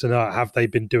Southampton, have they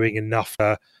been doing enough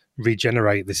to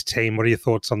regenerate this team? What are your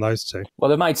thoughts on those two? Well,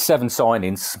 they've made 7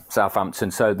 signings, Southampton,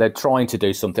 so they're trying to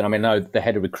do something. I mean, I know the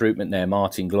head of recruitment there,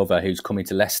 Martin Glover, who's coming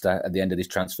to Leicester at the end of this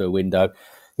transfer window.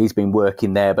 He's been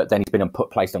working there, but then he's been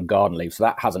placed on garden leave, so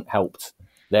that hasn't helped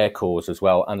their cause as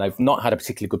well. And they've not had a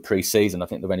particularly good pre-season. I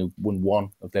think they've only won 1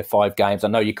 of their 5 games. I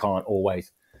know you can't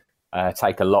always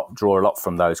draw a lot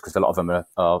from those because a lot of them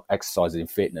are exercises in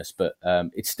fitness, but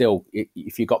it's still,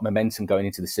 if you've got momentum going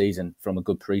into the season from a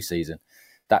good pre-season,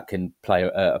 that can play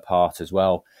a part as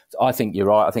well. So I think you're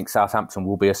right. I think Southampton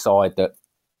will be a side that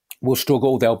will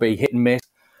struggle. They'll be hit and miss.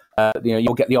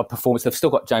 You'll get the odd performance. They've still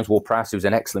got James Ward-Prowse, who's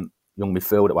an excellent young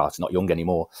midfielder. Well, it's not young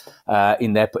anymore.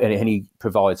 In there, and he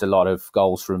provides a lot of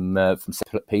goals from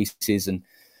separate pieces. And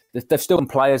they've still got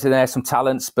players in there, some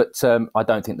talents, but I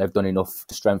don't think they've done enough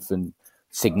to strengthen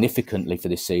significantly for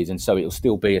this season. So it'll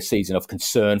still be a season of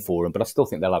concern for them. But I still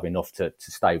think they'll have enough to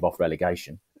stave off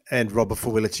relegation. And Rob,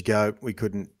 before we let you go, we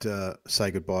couldn't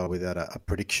say goodbye without a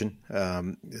prediction.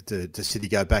 To City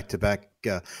go back-to-back,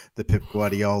 the Pep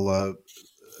Guardiola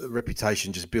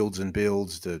reputation just builds and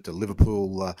builds. To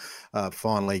Liverpool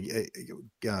finally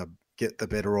get the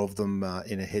better of them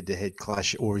in a head-to-head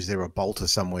clash, or is there a bolter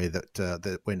somewhere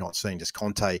that we're not seeing? Does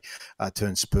Conte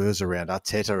turn Spurs around?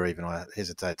 Arteta, even, I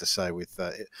hesitate to say, with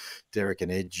Derek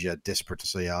and Edge desperate to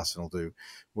see Arsenal do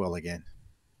well again.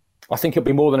 I think it'll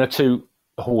be more than a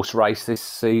two-horse race this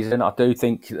season. I do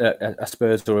think a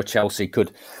Spurs or a Chelsea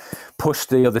could push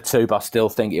the other two, but I still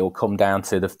think it will come down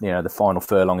to the final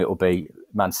furlong. It will be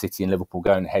Man City and Liverpool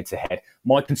going head-to-head.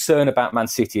 My concern about Man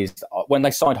City is when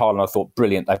they signed Haaland, I thought,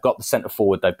 brilliant. They've got the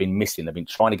centre-forward they've been missing. They've been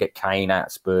trying to get Kane out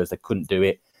of Spurs. They couldn't do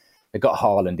it. They got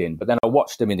Haaland in. But then I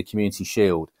watched them in the Community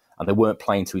Shield, and they weren't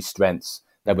playing to his strengths.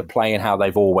 They were playing how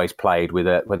they've always played, with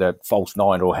a false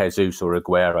nine or Jesus or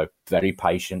Aguero, very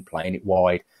patient, playing it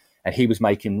wide. And he was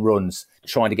making runs,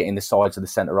 trying to get in the sides of the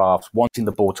centre-halves, wanting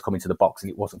the ball to come into the box, and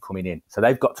it wasn't coming in. So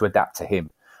they've got to adapt to him.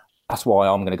 That's why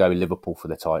I'm going to go with Liverpool for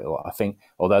the title. I think,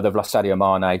 although they've lost Sadio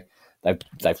Mane,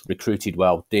 they've recruited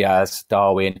well. Diaz,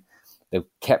 Darwin, they've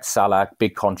kept Salah,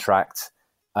 big contract.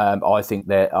 I think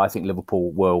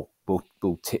Liverpool will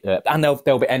and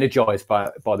they'll be energised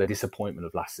by the disappointment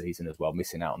of last season as well,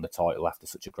 missing out on the title after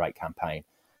such a great campaign.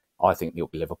 I think it'll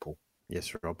be Liverpool.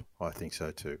 Yes, Rob, I think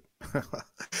so too.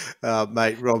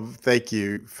 Mate, Rob, thank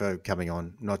you for coming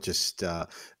on, not just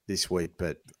this week,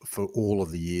 but for all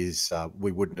of the years.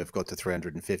 We wouldn't have got to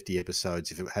 350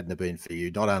 episodes if it hadn't been for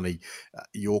you. Not only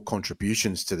your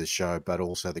contributions to the show, but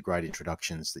also the great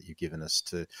introductions that you've given us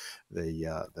to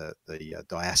the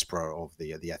diaspora of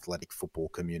the athletic football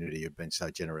community who've been so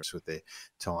generous with their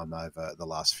time over the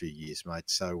last few years, mate.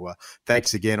 So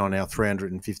thanks again on our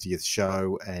 350th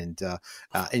show, and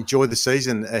enjoy the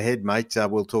season ahead, mate.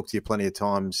 We'll talk to you plenty of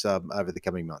times over the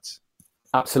coming months.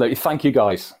 Absolutely. Thank you,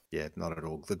 guys. Yeah, not at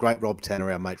all. The great Rob Tanner,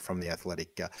 our mate from The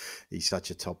Athletic. He's such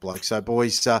a top bloke. So,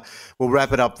 boys, we'll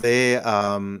wrap it up there.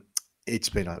 It's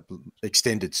been an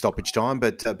extended stoppage time,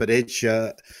 but Edge,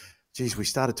 geez, we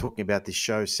started talking about this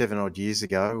show 7 odd years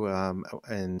ago,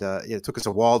 and it took us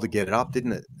a while to get it up,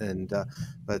 didn't it? And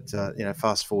but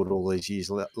fast forward all these years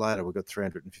later, we've got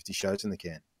 350 shows in the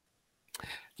can.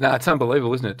 No, it's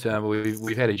unbelievable, isn't it?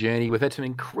 We've had a journey. We've had some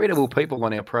incredible people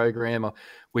on our program.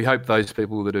 We hope those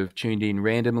people that have tuned in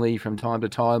randomly from time to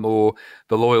time, or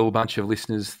the loyal bunch of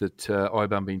listeners that I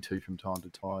bump into from time to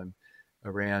time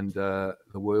around the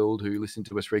world who listen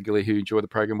to us regularly, who enjoy the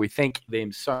program, we thank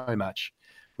them so much.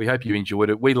 We hope you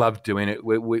enjoyed it. We loved doing it.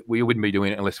 We wouldn't be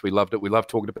doing it unless we loved it. We love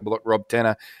talking to people like Rob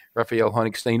Tanner, Raphael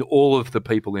Honigstein, all of the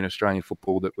people in Australian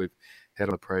football that we've had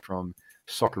on the program, from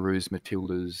Socceroos,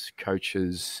 Matildas,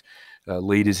 coaches,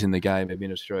 leaders in the game,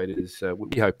 administrators.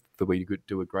 We hope that we could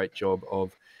do a great job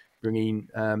of bringing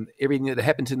everything that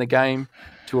happens in the game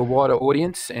to a wider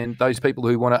audience, and those people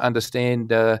who want to understand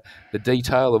the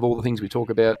detail of all the things we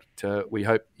talk about. We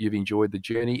hope you've enjoyed the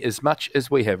journey as much as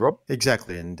we have, Rob.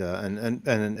 Exactly, and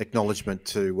an acknowledgement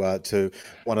to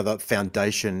one of the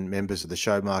foundation members of the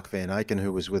show, Mark Van Aken,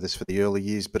 who was with us for the early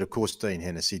years, but of course Dean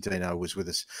Hennessy. Dino was with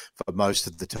us for most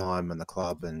of the time in the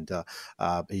club, and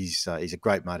he's a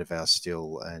great mate of ours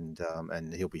still, and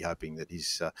he'll be hoping that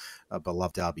his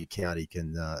beloved Derby County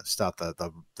can start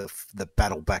the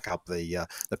battle back up the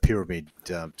pyramid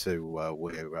to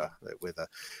where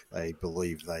they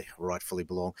believe they rightfully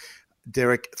belong.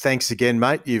 Derek, thanks again,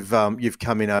 mate. You've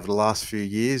come in over the last few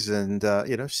years and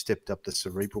stepped up the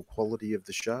cerebral quality of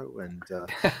the show, and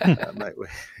mate,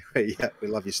 we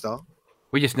love your style.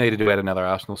 We just needed to add another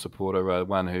Arsenal supporter,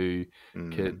 one who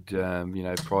could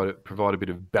provide a bit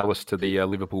of ballast to the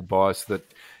Liverpool bias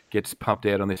that gets pumped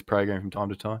out on this program from time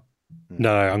to time.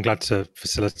 No, I'm glad to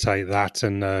facilitate that.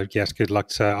 And yes, good luck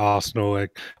to Arsenal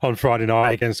on Friday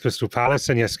night against Crystal Palace.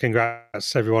 And yes,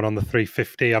 congrats everyone on the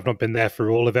 350. I've not been there for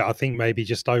all of it. I think maybe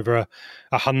just over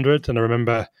 100. And I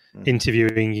remember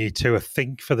interviewing you two, I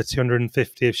think, for the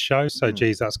 250th show. So,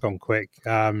 geez, that's gone quick.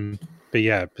 But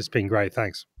yeah, it's been great.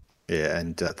 Thanks. Yeah,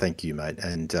 and thank you, mate.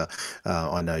 And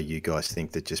I know you guys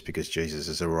think that just because Jesus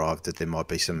has arrived that there might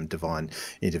be some divine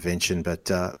intervention, but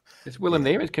is Willem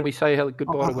there? Can we say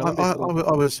goodbye to Willem? I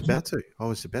was about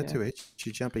to. Edge,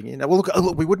 you jumping in. Well, look,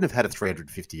 we wouldn't have had a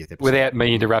 350th episode without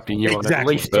me interrupting you. Exactly. On at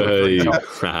least.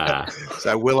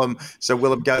 So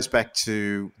Willem goes back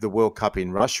to the World Cup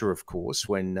in Russia, of course,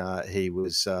 when he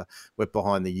was went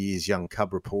behind the years young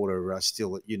cub reporter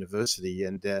still at university,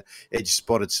 and Edge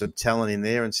spotted some talent in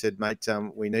there and said, mate,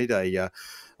 we need a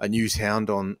news hound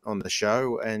on the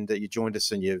show, and you joined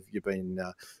us, and you've been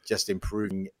just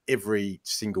improving every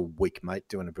single week, mate,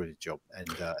 doing a brilliant job, and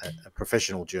a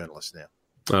professional journalist now.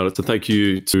 To thank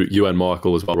you to you and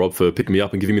Michael as well, Rob, for picking me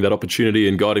up and giving me that opportunity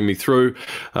and guiding me through.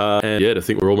 And to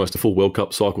think we're almost a full World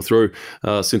Cup cycle through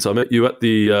since I met you at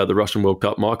the Russian World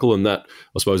Cup, Michael. And that,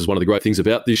 I suppose, is one of the great things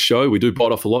about this show. We do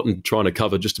bite off a lot and trying to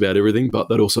cover just about everything, but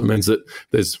that also means that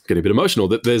there's getting a bit emotional.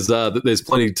 That there's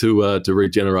plenty to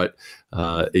regenerate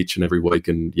each and every week.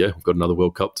 And we've got another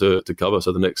World Cup to cover.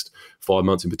 So the next 5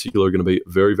 months in particular are going to be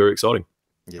very, very exciting.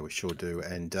 Yeah, we sure do.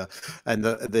 And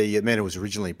the man who was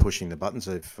originally pushing the buttons,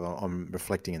 I'm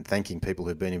reflecting and thanking people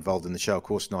who've been involved in the show. Of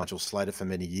course, Nigel Slater for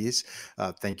many years.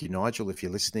 Thank you, Nigel, if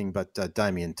you're listening. But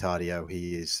Damien Tardio,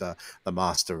 he is the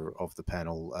master of the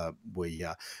panel. We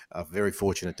are very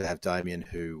fortunate to have Damien,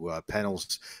 who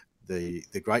panels the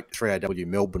great 3AW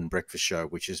Melbourne Breakfast Show,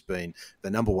 which has been the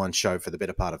number one show for the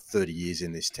better part of 30 years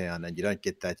in this town. And you don't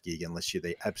get that gig unless you're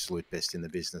the absolute best in the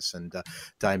business. And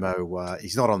Damo,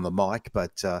 he's not on the mic,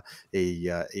 but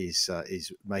he is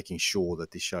making sure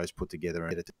that this show is put together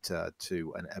and edited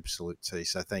to an absolute T.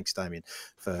 So thanks, Damien.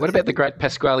 What about the great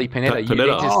Pasquale Panetta?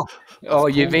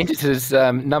 Panetta. Juventus'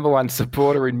 number one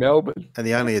supporter in Melbourne. And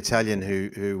the only Italian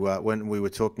who when we were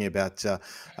talking about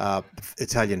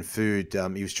Italian food,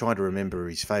 he was trying to remember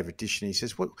his favourite dish, and he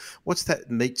says, "What's that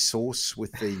meat sauce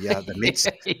with the meats?"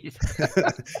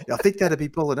 I think that'd be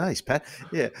bolognese, Pat.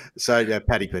 Yeah. So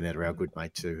Paddy Panetta, our good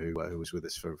mate too, who was with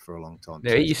us for a long time.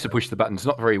 Yeah, he used to push the buttons,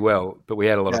 not very well, but we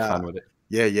had a lot of fun with it.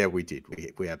 Yeah, we did.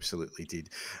 We absolutely did.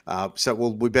 So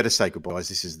we better say goodbyes.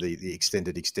 This is the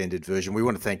extended version. We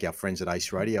want to thank our friends at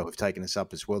Ace Radio who've taken us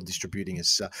up as well, distributing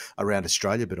us around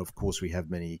Australia. But of course, we have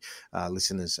many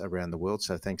listeners around the world.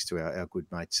 So thanks to our good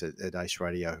mates at Ace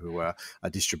Radio who are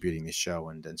distributing this show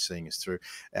and seeing us through.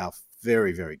 Our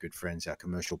very, very good friends, our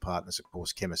commercial partners, of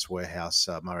course, Chemist Warehouse,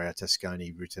 Mario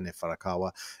Tasconi, Rutene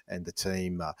Farakawa, and the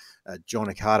team, John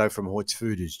Accardo from Hoyt's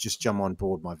Food, who's just jumped on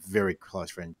board, my very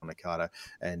close friend, John Accardo,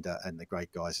 and the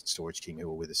great guys at Storage King who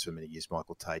were with us for many years,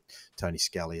 Michael Tate, Tony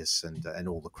Scalius, and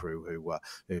all the crew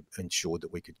who ensured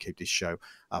that we could keep this show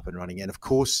up and running. And, of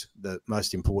course, the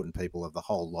most important people of the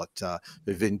whole lot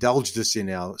who've indulged us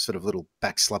in our sort of little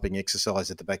back-slapping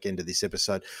exercise at the back end of this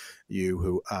episode, you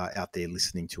who are out there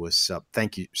listening to us.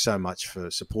 Thank you so much for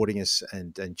supporting us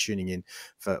and tuning in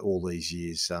for all these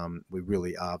years. We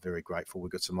really are very grateful.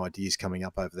 We've got some ideas coming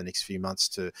up over the next few months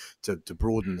to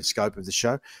broaden the scope of the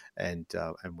show, and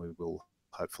we will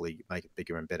hopefully make it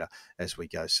bigger and better as we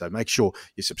go. So make sure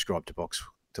you subscribe to Box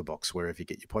wherever you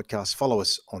get your podcasts. Follow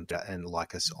us on and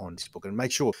like us on Facebook, and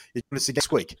make sure you join us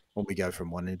next week when we go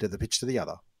from one end of the pitch to the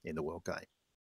other in the World Game.